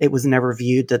 It was never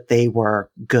viewed that they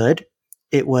were good.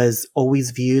 It was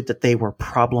always viewed that they were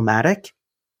problematic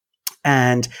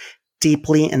and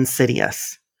deeply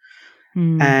insidious.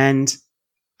 And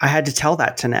I had to tell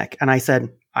that to Nick. And I said,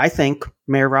 I think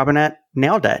Mayor Robinette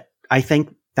nailed it. I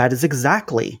think that is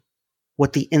exactly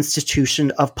what the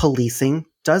institution of policing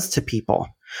does to people.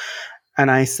 And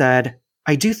I said,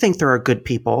 I do think there are good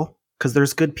people, because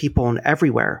there's good people in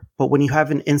everywhere. But when you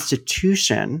have an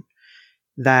institution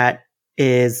that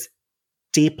is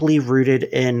deeply rooted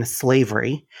in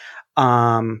slavery,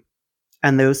 and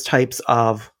those types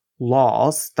of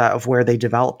laws of where they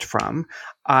developed from,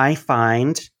 I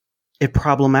find it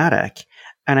problematic.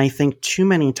 And I think too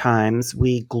many times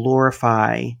we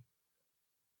glorify...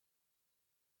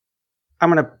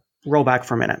 I'm going to roll back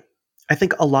for a minute. I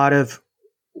think a lot of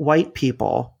white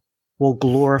people will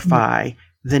glorify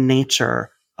the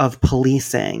nature of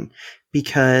policing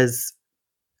because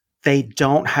they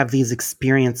don't have these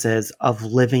experiences of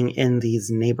living in these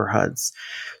neighborhoods.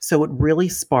 So it really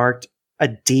sparked a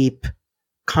deep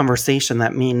conversation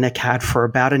that me and Nick had for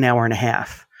about an hour and a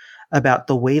half about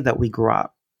the way that we grew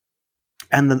up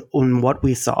and what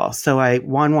we saw. So I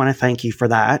want to thank you for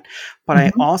that. But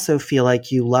I also feel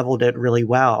like you leveled it really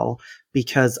well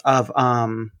because of,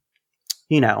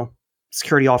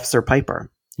 Security Officer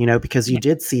Piper, because you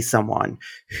did see someone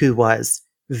who was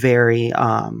very,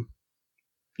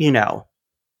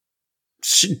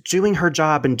 doing her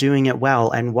job and doing it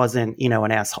well and wasn't,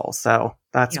 an asshole. So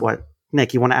that's what...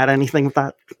 Nick, you want to add anything with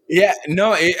that? Yeah,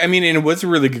 no, it was a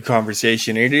really good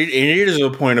conversation. It is a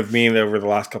point of me that over the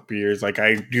last couple of years, like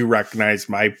I do recognize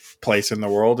my place in the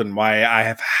world and why I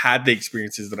have had the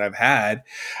experiences that I've had.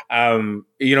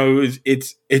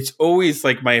 It's always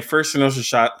like my first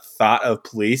initial thought of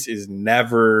police is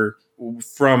never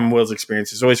from Will's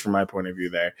experience. It's always from my point of view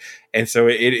there. And so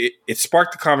it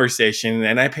sparked the conversation,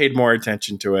 and I paid more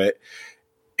attention to it.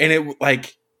 And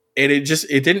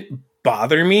it didn't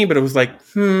bother me, but it was like,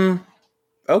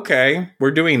 okay,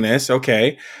 we're doing this.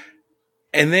 Okay.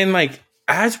 And then like,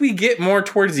 as we get more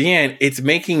towards the end, it's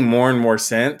making more and more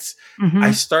sense. Mm-hmm.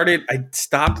 I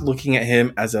stopped looking at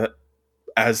him as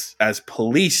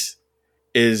police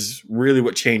is really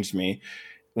what changed me.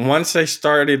 Once I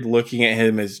started looking at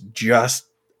him as just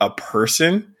a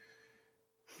person,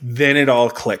 then it all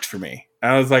clicked for me.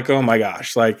 I was like, oh my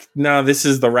gosh, like, no, this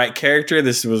is the right character.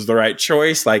 This was the right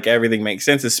choice. Like, everything makes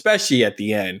sense, especially at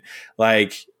the end.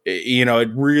 Like, you know, it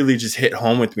really just hit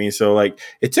home with me. So like,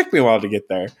 it took me a while to get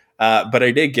there. But I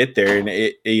did get there, and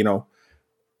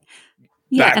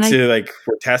back to like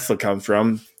where Tesla comes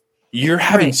from. You're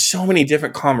having so many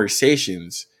different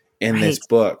conversations in this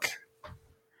book.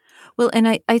 Well, and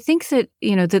I think that,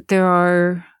 that there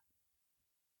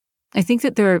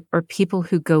are people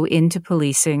who go into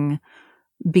policing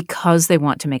because they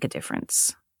want to make a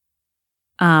difference.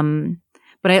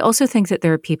 But I also think that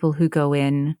there are people who go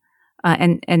in,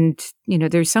 and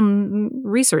there's some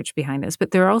research behind this, but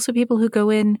there are also people who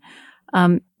go in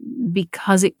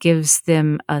because it gives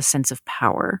them a sense of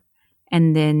power,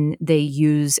 and then they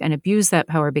use and abuse that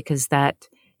power because that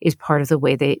is part of the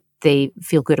way they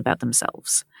feel good about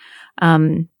themselves.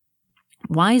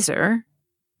 Weiser,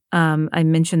 I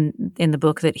mentioned in the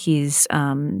book that he's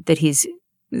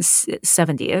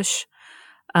 70-ish.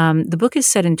 The book is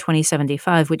set in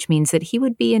 2075, which means that he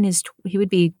would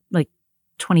be like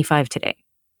 25 today.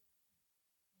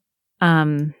 I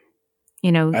didn't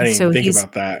even think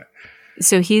about that.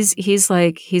 So he's a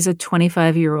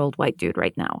 25-year-old white dude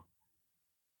right now.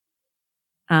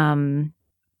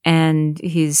 And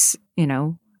he's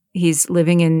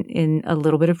living in a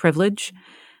little bit of privilege.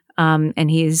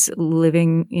 And he's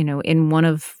living, in one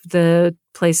of the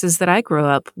places that I grew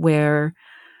up where,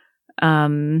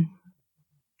 I'm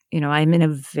in a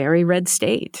very red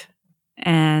state.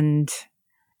 And,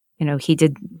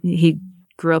 he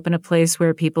grew up in a place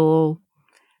where people,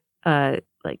 are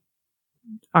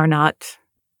not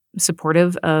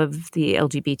supportive of the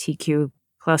LGBTQ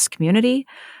plus community.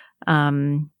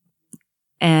 And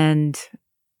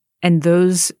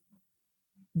those,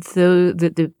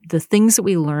 the things that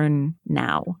we learn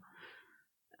now,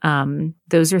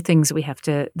 those are things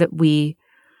that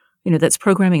that's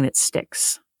programming that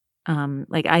sticks.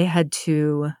 Like I had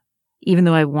to, even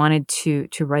though I wanted to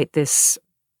write this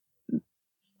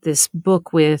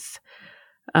book with,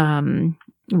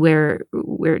 where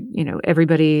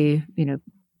everybody,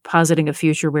 positing a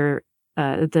future where,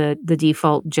 the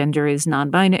default gender is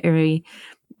non-binary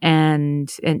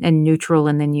and neutral,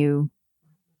 and then you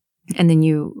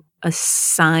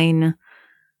assign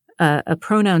a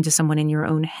pronoun to someone in your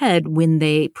own head when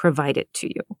they provide it to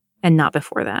you, and not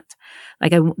before that.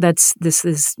 Like this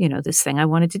thing I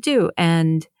wanted to do,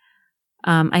 and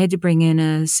I had to bring in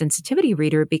a sensitivity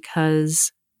reader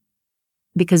because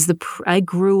I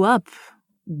grew up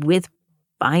with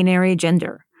binary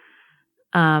gender,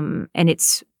 and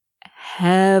it's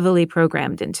heavily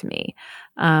programmed into me.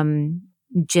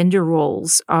 Gender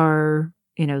roles are,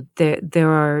 there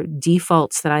are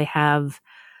defaults that I have,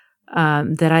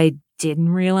 that I didn't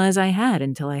realize I had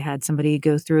until I had somebody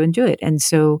go through and do it. And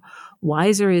so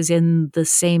Weiser is in the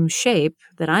same shape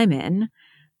that I'm in,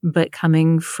 but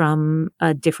coming from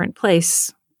a different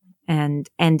place, and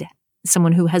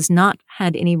someone who has not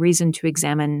had any reason to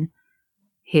examine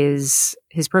his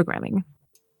programming.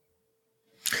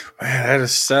 Man, that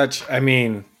is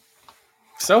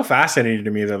so fascinating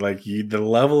to me that the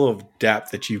level of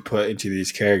depth that you put into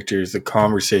these characters, the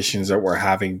conversations that we're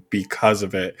having because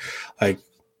of it, like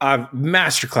a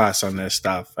masterclass on this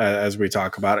stuff as we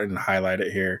talk about it and highlight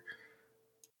it here.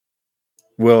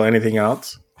 Will, anything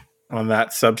else on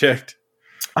that subject?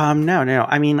 No.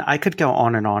 I mean, I could go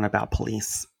on and on about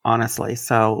police, honestly.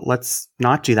 So let's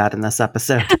not do that in this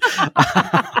episode.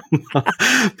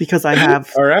 Because I have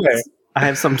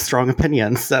some strong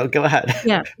opinions. So go ahead.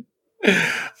 Yeah.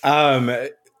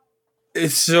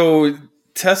 So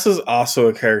Tesla's also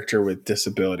a character with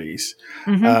disabilities.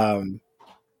 Mm-hmm.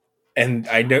 And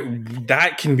I know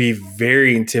that can be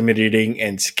very intimidating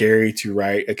and scary to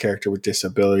write a character with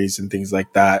disabilities and things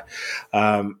like that.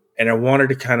 And I wanted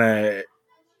to kind of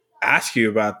ask you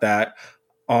about that,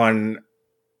 on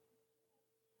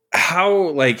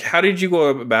how did you go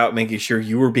about making sure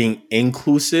you were being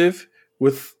inclusive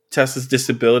with Tesla's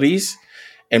disabilities,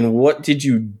 and what did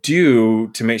you do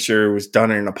to make sure it was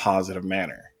done in a positive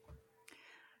manner?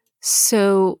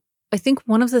 So I think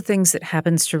one of the things that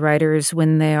happens to writers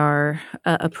when they are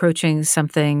approaching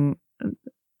something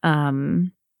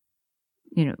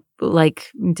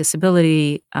like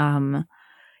disability,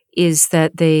 is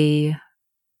that they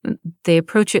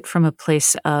approach it from a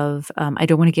place of, I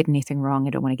don't want to get anything wrong. I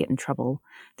don't want to get in trouble.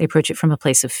 They approach it from a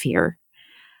place of fear.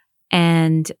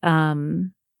 And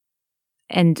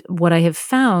what I have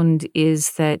found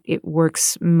is that it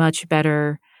works much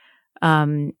better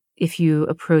if you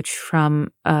approach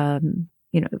from,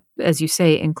 as you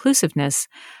say, inclusiveness,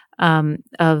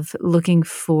 of looking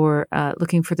for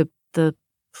the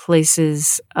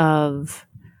places of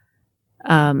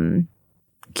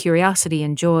curiosity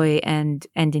and joy and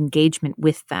engagement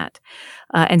with that,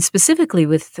 and specifically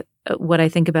with what I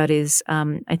think about is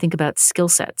I think about skill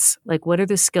sets. Like, what are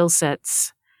the skill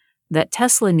sets that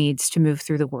Tesla needs to move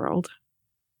through the world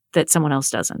that someone else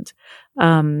doesn't?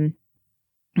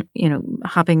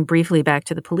 Hopping briefly back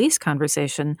to the police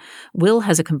conversation, Will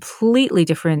has a completely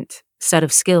different set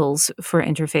of skills for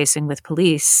interfacing with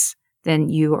police than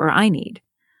you or I need.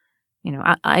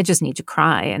 I just need to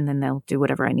cry, and then they'll do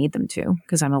whatever I need them to,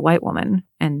 because I'm a white woman,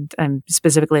 and I'm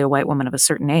specifically a white woman of a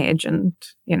certain age. And,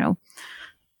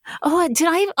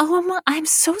 I'm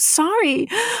so sorry.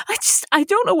 I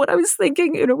don't know what I was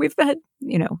thinking. We've had,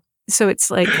 so it's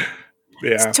like,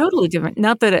 Yeah. it's totally different.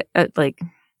 Not that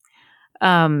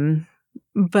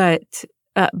but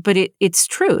it's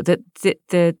true that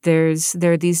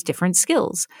there are these different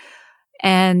skills.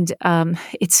 And,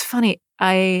 it's funny.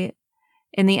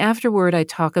 In the afterword, I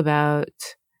talk about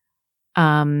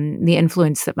the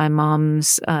influence that my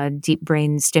mom's deep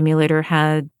brain stimulator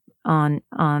had on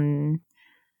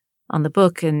the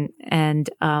book, and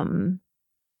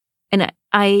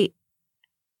I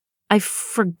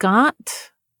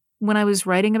forgot when I was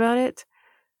writing about it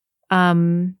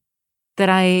that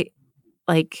I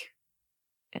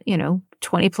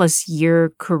 20 plus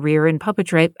year career in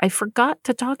puppetry, I forgot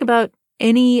to talk about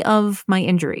any of my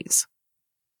injuries.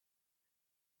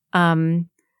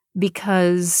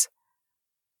 Because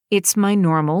it's my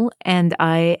normal, and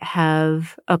I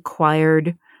have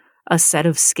acquired a set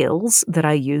of skills that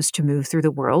I use to move through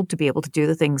the world to be able to do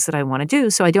the things that I want to do.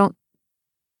 So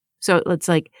it's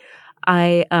like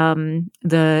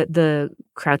the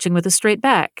crouching with a straight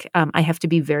back. I have to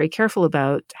be very careful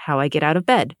about how I get out of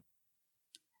bed.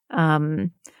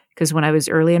 Because when I was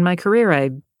early in my career,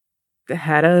 I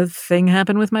had a thing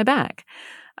happen with my back.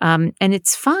 And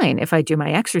it's fine if I do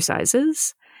my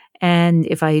exercises and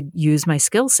if I use my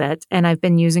skill set, and I've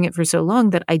been using it for so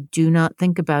long that I do not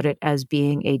think about it as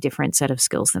being a different set of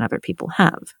skills than other people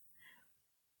have.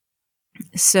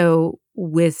 So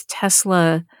with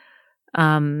Tesla,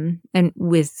 and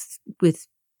with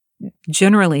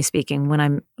generally speaking, when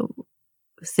I'm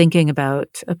thinking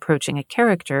about approaching a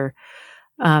character,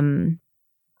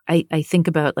 I think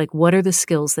about, like, what are the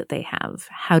skills that they have?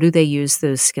 How do they use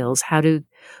those skills?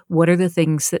 What are the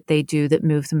things that they do that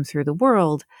move them through the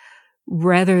world,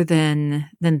 rather than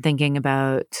thinking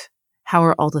about what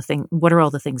are all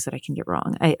the things that I can get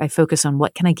wrong? I focus on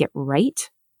what can I get right?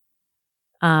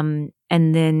 And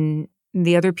then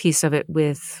the other piece of it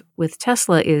with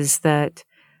Tesla is that,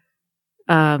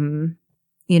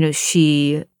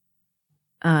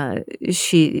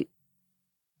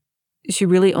 she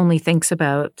really only thinks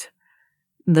about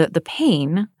the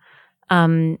pain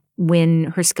when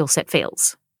her skill set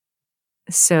fails.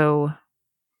 So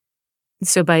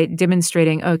by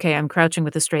demonstrating, okay, I'm crouching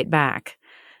with a straight back,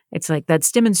 it's like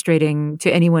that's demonstrating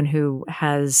to anyone who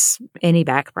has any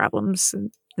back problems.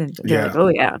 They're like, oh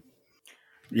yeah.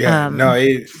 Yeah,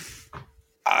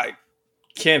 I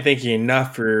can't thank you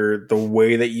enough for the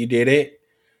way that you did it.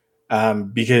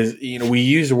 Because we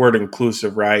use the word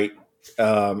inclusive, right?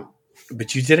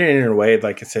 But you did it in a way,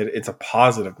 like I said, it's a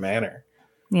positive manner.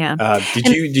 Yeah.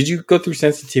 Did you go through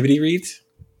sensitivity reads?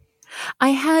 I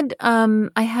had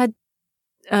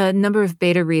a number of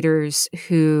beta readers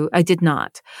who I did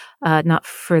not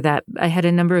for that. I had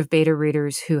a number of beta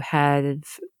readers who had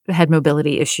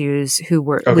mobility issues, who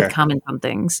would comment on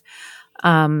things.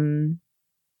 And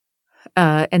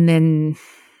then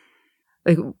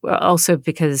also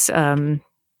because I'm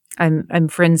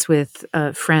friends with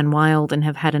Fran Wild and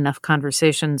have had enough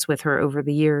conversations with her over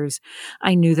the years,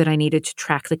 I knew that I needed to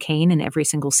track the cane in every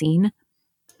single scene.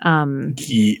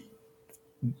 Because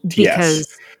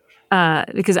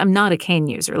I'm not a cane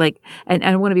user. And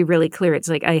I want to be really clear. It's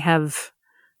like I have,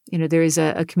 there is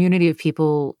a community of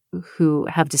people who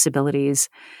have disabilities,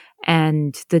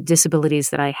 and the disabilities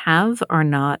that I have are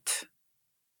not,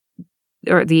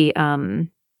 or the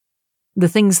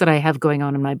things that I have going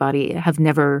on in my body have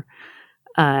never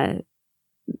had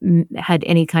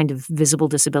any kind of visible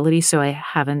disability. So I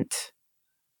haven't,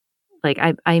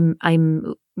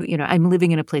 I'm I'm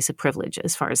living in a place of privilege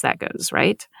as far as that goes,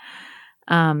 right?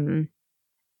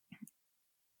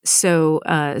 So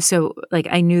like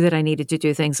I knew that I needed to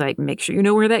do things like make sure you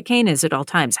know where that cane is at all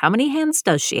times. How many hands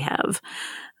does she have?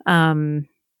 And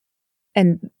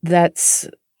that's,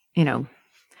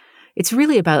 it's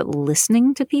really about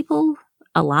listening to people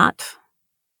a lot.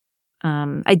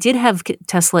 I did have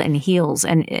Tesla in heels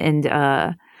and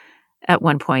at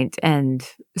one point, and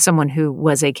someone who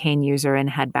was a cane user and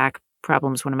had back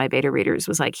problems, one of my beta readers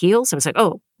was like, heels? I was like,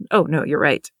 oh no, you're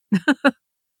right.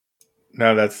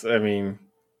 No,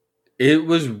 it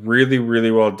was really,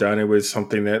 really well done. It was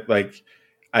something that like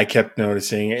I kept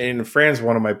noticing. And Fran's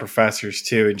one of my professors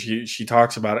too, and she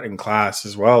talks about it in class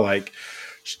as well. Like,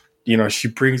 she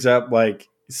brings up like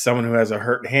someone who has a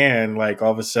hurt hand, like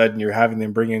all of a sudden you're having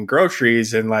them bring in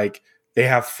groceries and like they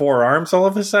have 4 arms all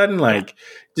of a sudden, like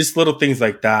just little things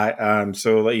like that.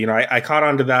 So I caught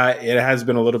on to that. It has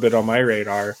been a little bit on my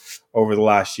radar over the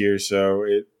last year. So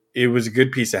it was a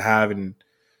good piece to have, and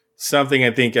something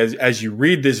I think as you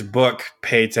read this book,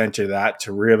 pay attention to that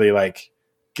to really like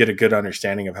get a good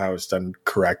understanding of how it's done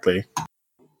correctly.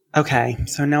 Okay,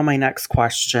 so now my next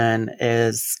question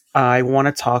is I want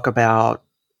to talk about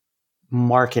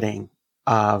marketing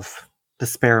of the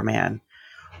Spareman.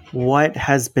 What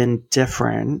has been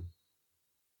different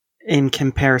in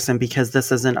comparison, because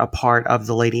this isn't a part of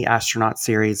the Lady Astronaut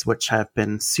series, which have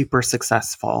been super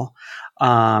successful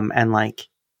and like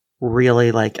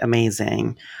really like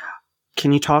amazing.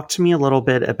 Can you talk to me a little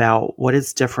bit about what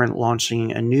is different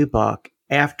launching a new book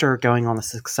after going on the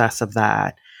success of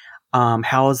that?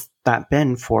 How has that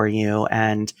been for you?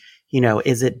 And,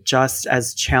 is it just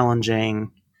as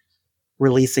challenging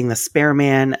releasing the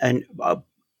Spareman and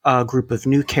a group of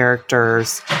new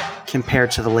characters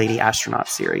compared to the Lady Astronaut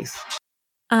series?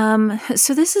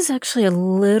 So this is actually a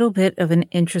little bit of an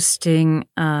interesting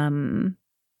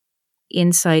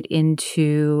insight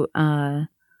into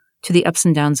to the ups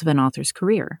and downs of an author's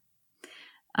career.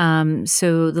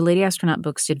 So the Lady Astronaut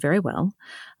books did very well,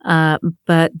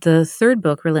 but the third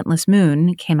book, Relentless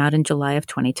Moon, came out in July of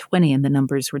 2020, and the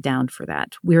numbers were down for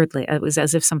that. Weirdly, it was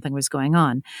as if something was going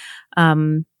on.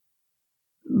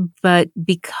 But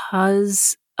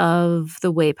because of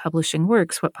the way publishing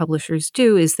works, what publishers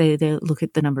do is they look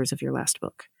at the numbers of your last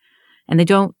book, and they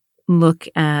don't look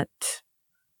at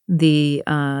the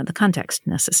context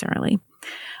necessarily.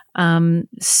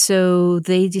 So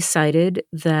they decided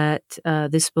that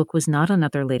this book was not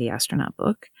another Lady Astronaut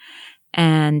book,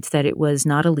 and that it was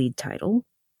not a lead title.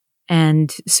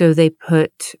 And so they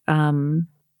put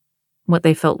what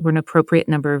they felt were an appropriate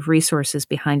number of resources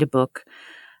behind a book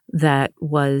that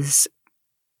was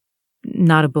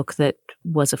not a book that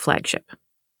was a flagship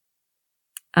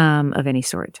of any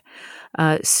sort.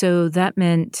 So that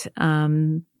meant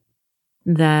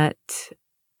that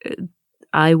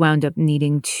I wound up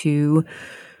needing to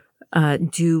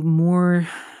do more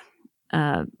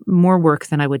work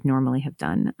than I would normally have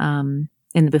done.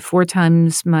 In the before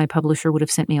times, my publisher would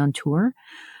have sent me on tour.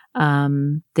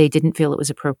 They didn't feel it was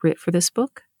appropriate for this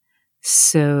book,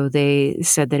 so they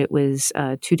said that it was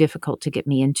too difficult to get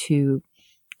me into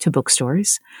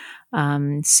bookstores.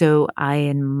 So I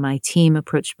and my team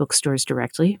approached bookstores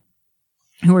directly,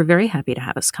 who were very happy to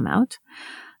have us come out.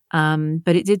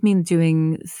 But it did mean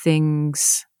doing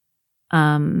things,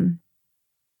 doing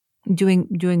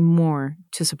more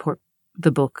to support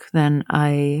the book than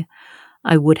I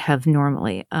would have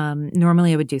normally.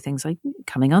 Normally I would do things like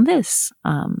coming on this,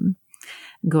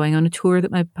 going on a tour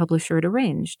that my publisher had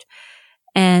arranged.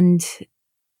 And,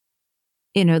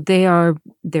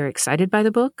 they're excited by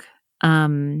the book,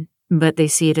 but they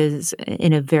see it as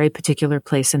in a very particular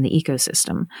place in the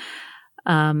ecosystem.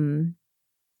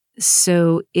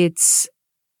 So it's,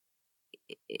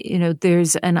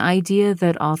 there's an idea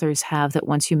that authors have that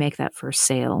once you make that first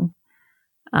sale,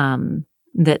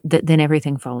 that then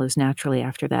everything follows naturally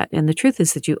after that. And the truth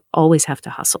is that you always have to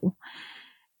hustle.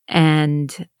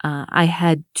 And I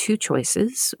had 2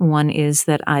 choices. One is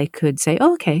that I could say,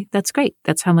 oh, okay, that's great.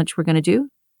 That's how much we're going to do.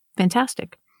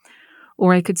 Fantastic.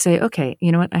 Or I could say, okay,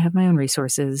 you know what? I have my own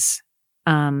resources.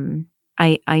 I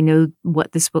know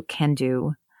what this book can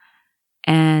do.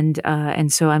 And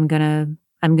so I'm gonna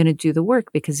do the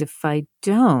work, because if I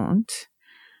don't,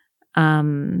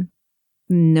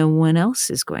 no one else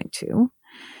is going to.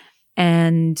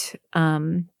 And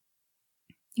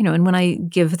and when I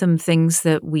give them things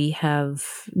that we have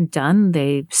done,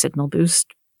 they signal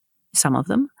boost some of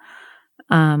them.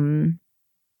 And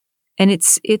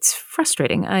it's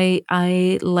frustrating.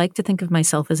 I like to think of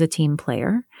myself as a team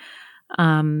player.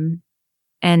 And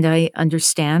I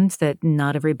understand that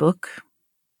not every book,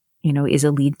 is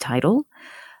a lead title.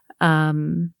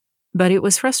 But it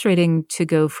was frustrating to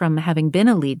go from having been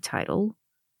a lead title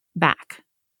back.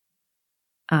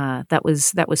 That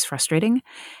was frustrating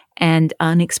and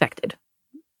unexpected.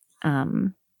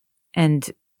 And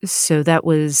so that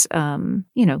was,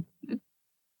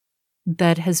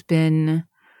 that has been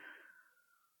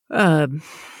a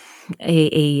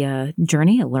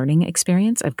journey, a learning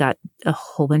experience. I've got a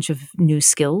whole bunch of new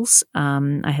skills.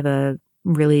 I have a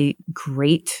really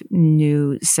great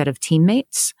new set of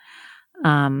teammates.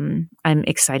 I'm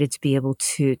excited to be able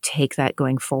to take that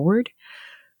going forward.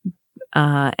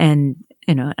 And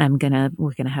we're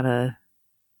gonna have a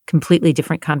completely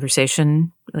different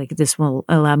conversation. Like, this will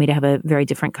allow me to have a very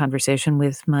different conversation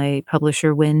with my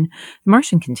publisher when the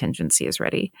Martian contingency is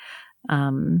ready.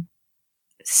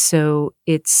 So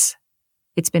it's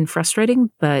been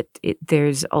frustrating, but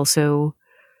there's also,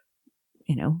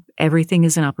 everything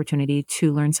is an opportunity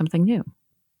to learn something new.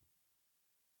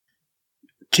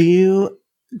 Do you,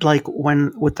 like,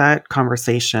 when with that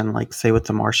conversation, like say with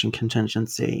the Martian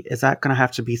contingency, is that going to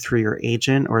have to be through your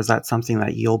agent, or is that something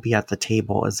that you'll be at the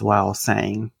table as well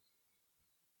saying,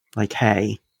 like,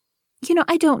 hey?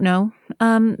 I don't know.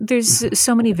 There's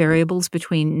so many variables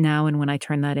between now and when I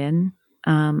turn that in.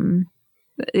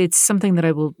 It's something that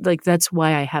I will, like, that's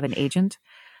why I have an agent.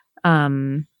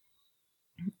 And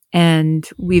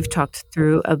we've talked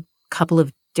through a couple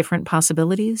of different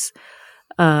possibilities.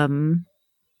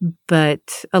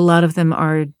 But a lot of them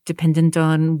are dependent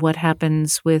on what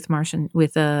happens with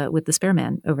the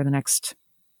Spareman over the next,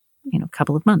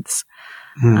 couple of months.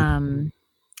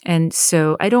 And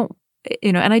so I don't,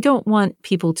 and I don't want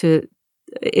people to.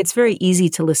 It's very easy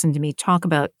to listen to me talk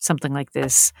about something like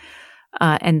this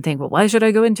and think, well, why should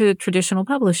I go into traditional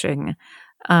publishing?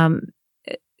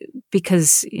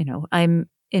 Because I'm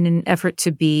in an effort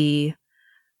to be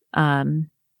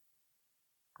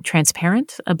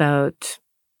transparent about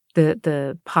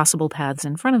the possible paths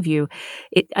in front of you.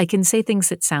 I can say things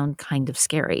that sound kind of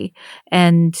scary,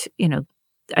 and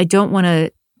I don't want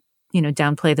to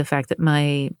downplay the fact that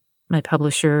my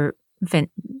publisher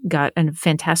got a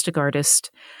fantastic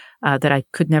artist that I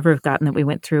could never have gotten. That we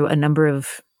went through a number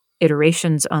of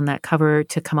iterations on that cover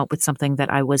to come up with something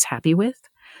that I was happy with.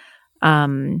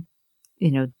 I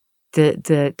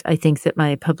think that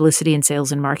my publicity and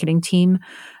sales and marketing team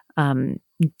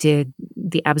did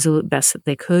the absolute best that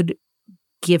they could,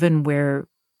 given where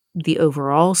the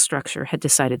overall structure had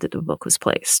decided that the book was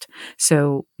placed.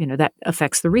 So, that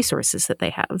affects the resources that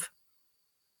they have.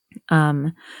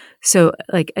 So,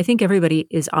 like, I think everybody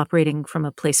is operating from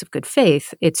a place of good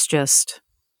faith. It's just,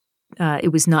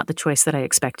 it was not the choice that I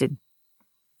expected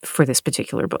for this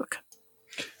particular book.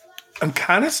 I'm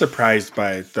kind of surprised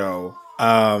by it, though.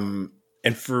 And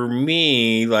for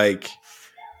me, like,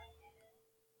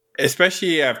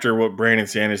 especially after what Brandon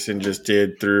Sanderson just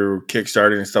did through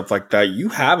Kickstarter and stuff like that, you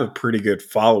have a pretty good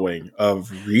following of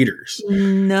readers.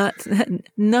 Nothing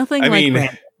like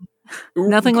Brandon.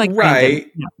 Nothing like right,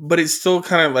 no. But it's still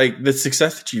kind of like the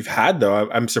success that you've had, though.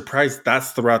 I'm surprised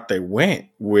that's the route they went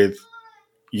with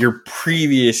your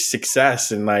previous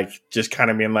success, and like just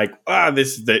kind of being like,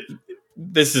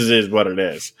 this is what it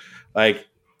is. Like,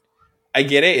 I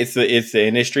get it; it's the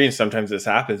industry, and sometimes this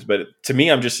happens. But to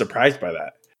me, I'm just surprised by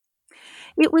that.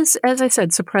 It was, as I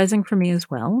said, surprising for me as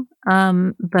well.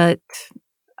 But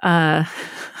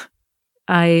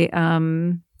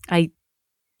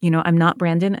I'm not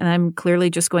Brandon, and I'm clearly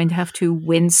just going to have to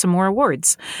win some more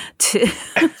awards.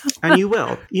 And you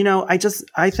will.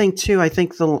 I think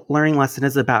the learning lesson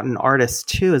is about an artist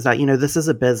too, is that, this is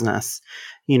a business,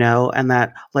 and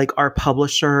that, like, our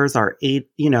publishers, our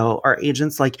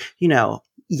agents, like,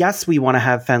 yes, we want to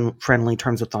have friendly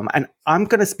terms with them. And I'm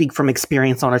going to speak from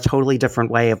experience on a totally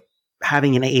different way of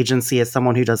having an agency as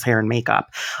someone who does hair and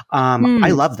makeup.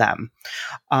 I love them.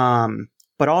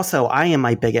 But also I am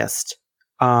my biggest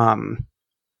cheerleader.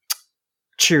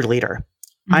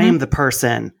 Mm-hmm. I am the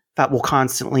person that will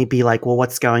constantly be like, well,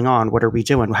 what's going on? What are we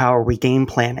doing? How are we game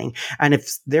planning? And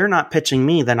if they're not pitching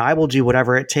me, then I will do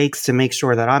whatever it takes to make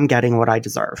sure that I'm getting what I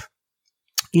deserve.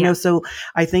 So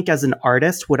I think as an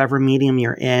artist, whatever medium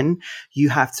you're in, you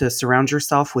have to surround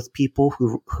yourself with people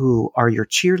who are your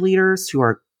cheerleaders, who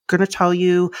are going to tell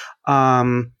you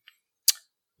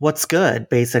what's good,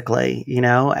 basically,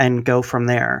 and go from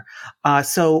there.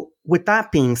 So with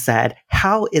that being said,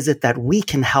 how is it that we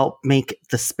can help make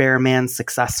the Spareman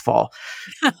successful?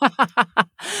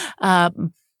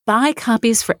 Buy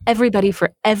copies for everybody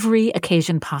for every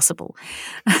occasion possible.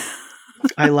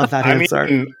 I love that answer. I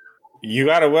mean, you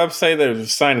got a website that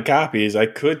has signed copies. I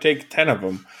could take 10 of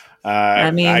them.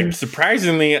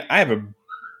 Surprisingly, I have a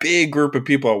big group of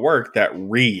people at work that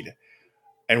read.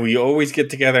 and we always get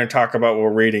together and talk about what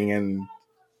we're reading. And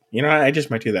I just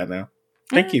might do that now.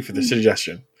 Thank you for the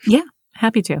suggestion. Yeah,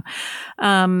 happy to.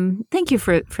 Thank you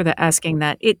for asking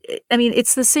that.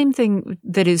 It's the same thing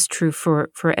that is true for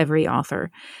every author.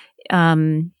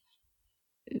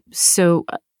 So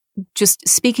just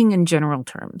speaking in general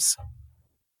terms,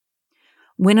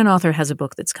 when an author has a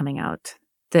book that's coming out,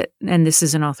 and this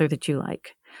is an author that you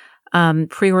like,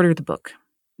 pre-order the book,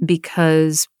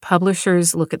 because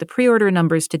publishers look at the pre-order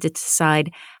numbers to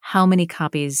decide how many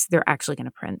copies they're actually going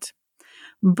to print.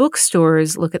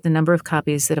 Bookstores look at the number of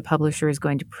copies that a publisher is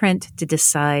going to print to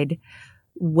decide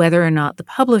whether or not the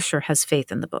publisher has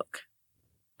faith in the book.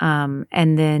 And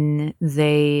then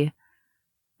they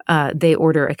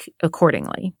order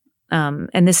accordingly.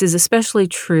 And this is especially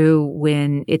true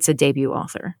when it's a debut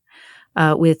author.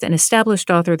 With an established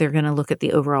author, they're going to look at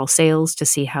the overall sales to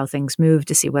see how things move,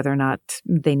 to see whether or not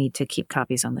they need to keep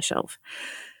copies on the shelf.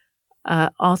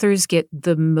 Authors get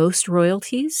the most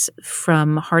royalties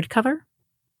from hardcover.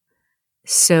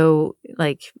 So,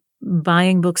 like,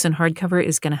 buying books in hardcover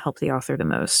is going to help the author the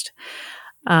most.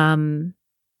 Ebooks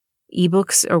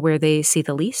are where they see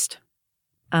the least.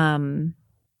 Ebooks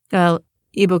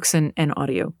and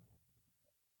audio.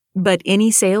 But any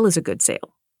sale is a good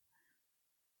sale.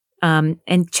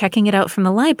 And checking it out from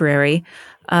the library,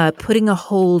 putting a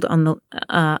hold on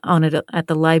it at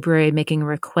the library, making a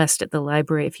request at the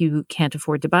library if you can't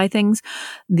afford to buy things.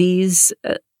 These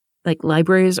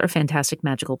libraries are fantastic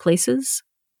magical places,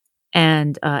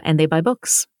 and they buy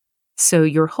books. So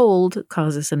your hold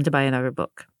causes them to buy another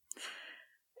book,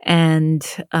 and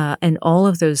all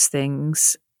of those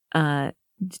things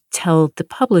tell the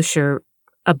publisher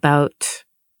about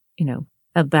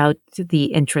the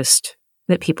interest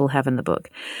that people have in the book.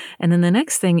 And then the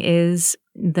next thing is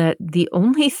that the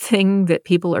only thing that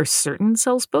people are certain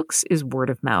sells books is word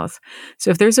of mouth. So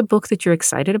if there's a book that you're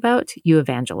excited about, you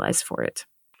evangelize for it.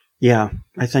 Yeah,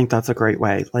 I think that's a great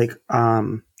way.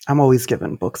 I'm always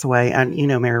giving books away. And,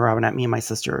 Mary Robinette, me and my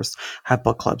sisters have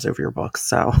book clubs over your books.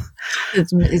 So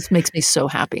it makes me so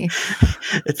happy.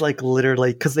 It's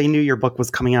literally because they knew your book was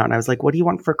coming out. And I was like, what do you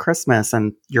want for Christmas?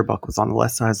 And your book was on the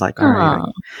list. So I was like, all right.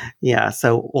 Yeah.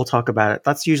 So we'll talk about it.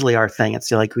 That's usually our thing.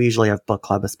 It's we usually have book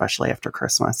club, especially after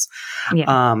Christmas. Yeah.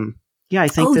 I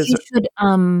think you should.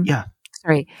 Yeah.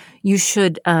 Sorry. You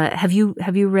should. Have you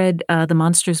read The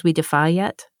Monsters We Defy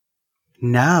yet?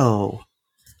 No.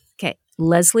 Okay.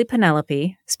 Leslie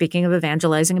Penelope, speaking of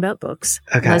evangelizing about books,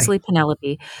 okay. Leslie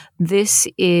Penelope, this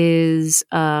is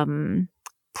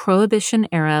Prohibition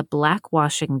era Black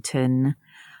Washington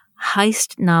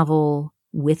heist novel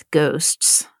with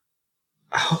ghosts.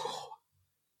 Oh.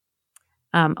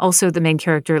 Also, the main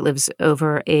character lives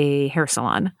over a hair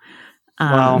salon.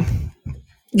 Wow.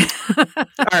 All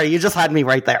right, you just had me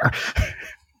right there.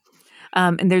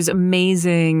 And there's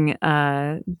amazing.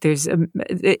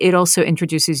 It also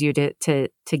introduces you to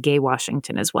gay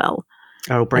Washington as well.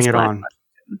 Oh, bring it on!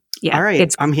 Yeah, all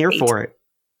right, I'm here for it.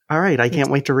 All right, I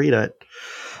can't wait to read it.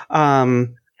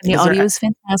 And the audio is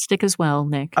fantastic as well,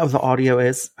 Nick. Oh, the audio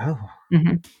is. Oh,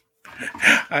 mm-hmm.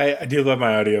 I do love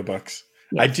my audiobooks.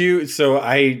 Yeah. I do. So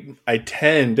I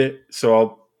tend.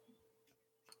 So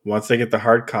once I get the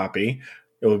hard copy,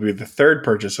 it will be the third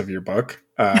purchase of your book.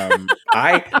 I'm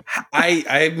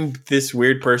this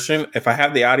weird person. If I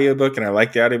have the audiobook and I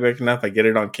like the audiobook enough, I get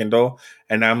it on Kindle,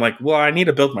 and I'm like, well, I need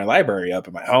to build my library up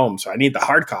in my home, so I need the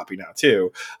hard copy now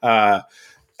too.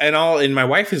 And my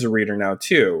wife is a reader now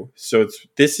too, so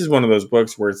this is one of those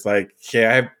books where it's like, okay,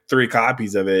 I have 3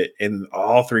 copies of it, and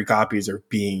all 3 copies are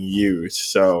being used.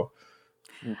 So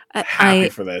happy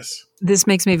for this. This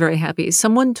makes me very happy.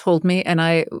 Someone told me, and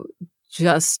I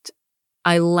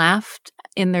laughed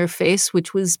in their face,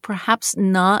 which was perhaps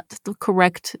not the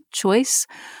correct choice,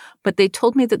 but they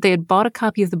told me that they had bought a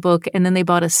copy of the book and then they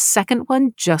bought a second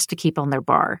one just to keep on their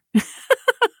bar.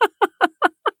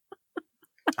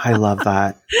 I love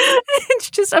that.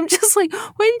 I'm just like,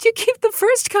 why did you keep the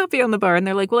first copy on the bar? And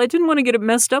they're like, well, I didn't want to get it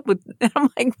messed up with. And I'm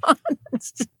like, well,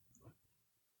 it's just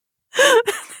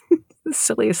the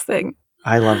silliest thing.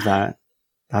 I love that.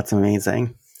 That's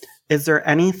amazing. Is there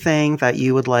anything that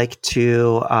you would like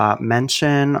to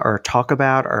mention or talk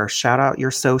about or shout out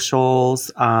your socials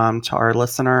to our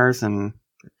listeners? And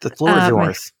the floor is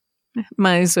yours.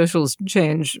 My socials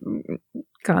change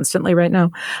constantly right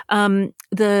now.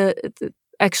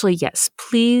 Actually, yes.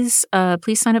 Please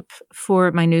sign up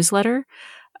for my newsletter.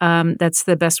 That's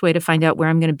the best way to find out where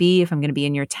I'm going to be, if I'm going to be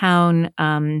in your town,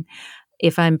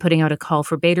 if I'm putting out a call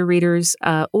for beta readers,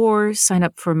 or sign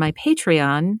up for my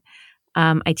Patreon.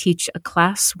 I teach a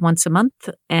class once a month,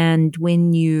 and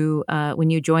when you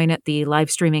join at the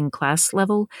live streaming class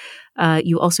level,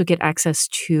 you also get access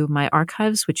to my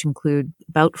archives, which include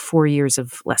about 4 years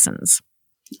of lessons.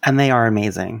 And they are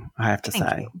amazing, I have to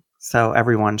say. So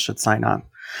everyone should sign up.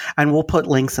 And we'll put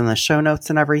links in the show notes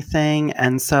and everything.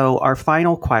 And so our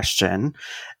final question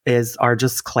is our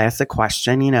just classic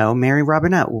question, Mary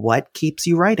Robinette, what keeps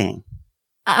you writing?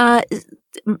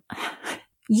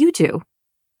 You do.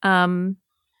 I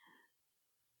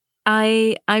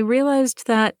realized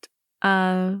that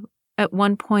at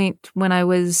one point when I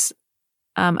was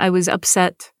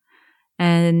upset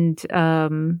and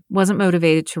wasn't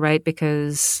motivated to write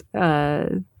because I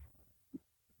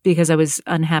was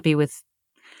unhappy with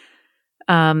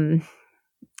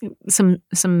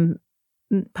some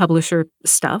publisher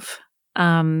stuff,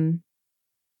 and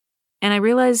I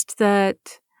realized that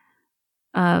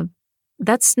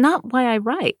that's not why I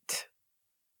write.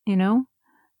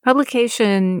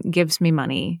 Publication gives me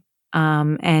money,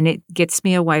 and it gets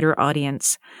me a wider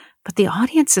audience. But the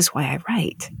audience is why I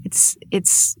write.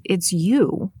 It's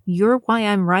you. You're why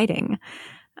I'm writing.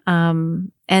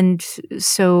 And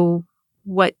so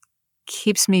what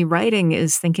keeps me writing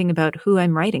is thinking about who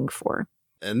I'm writing for.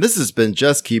 And this has been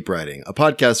Just Keep Writing, a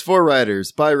podcast for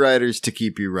writers, by writers, to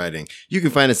keep you writing. You can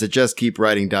find us at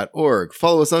justkeepwriting.org.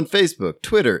 Follow us on Facebook,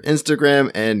 Twitter, Instagram,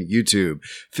 and YouTube.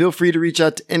 Feel free to reach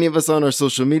out to any of us on our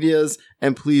social medias,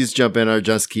 and please jump in our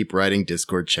Just Keep Writing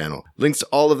Discord channel. Links to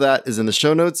all of that is in the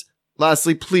show notes.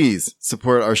 Lastly, please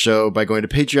support our show by going to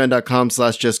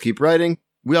patreon.com/justkeepwriting.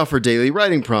 We offer daily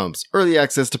writing prompts, early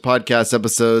access to podcast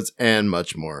episodes, and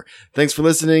much more. Thanks for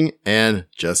listening, and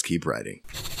just keep writing.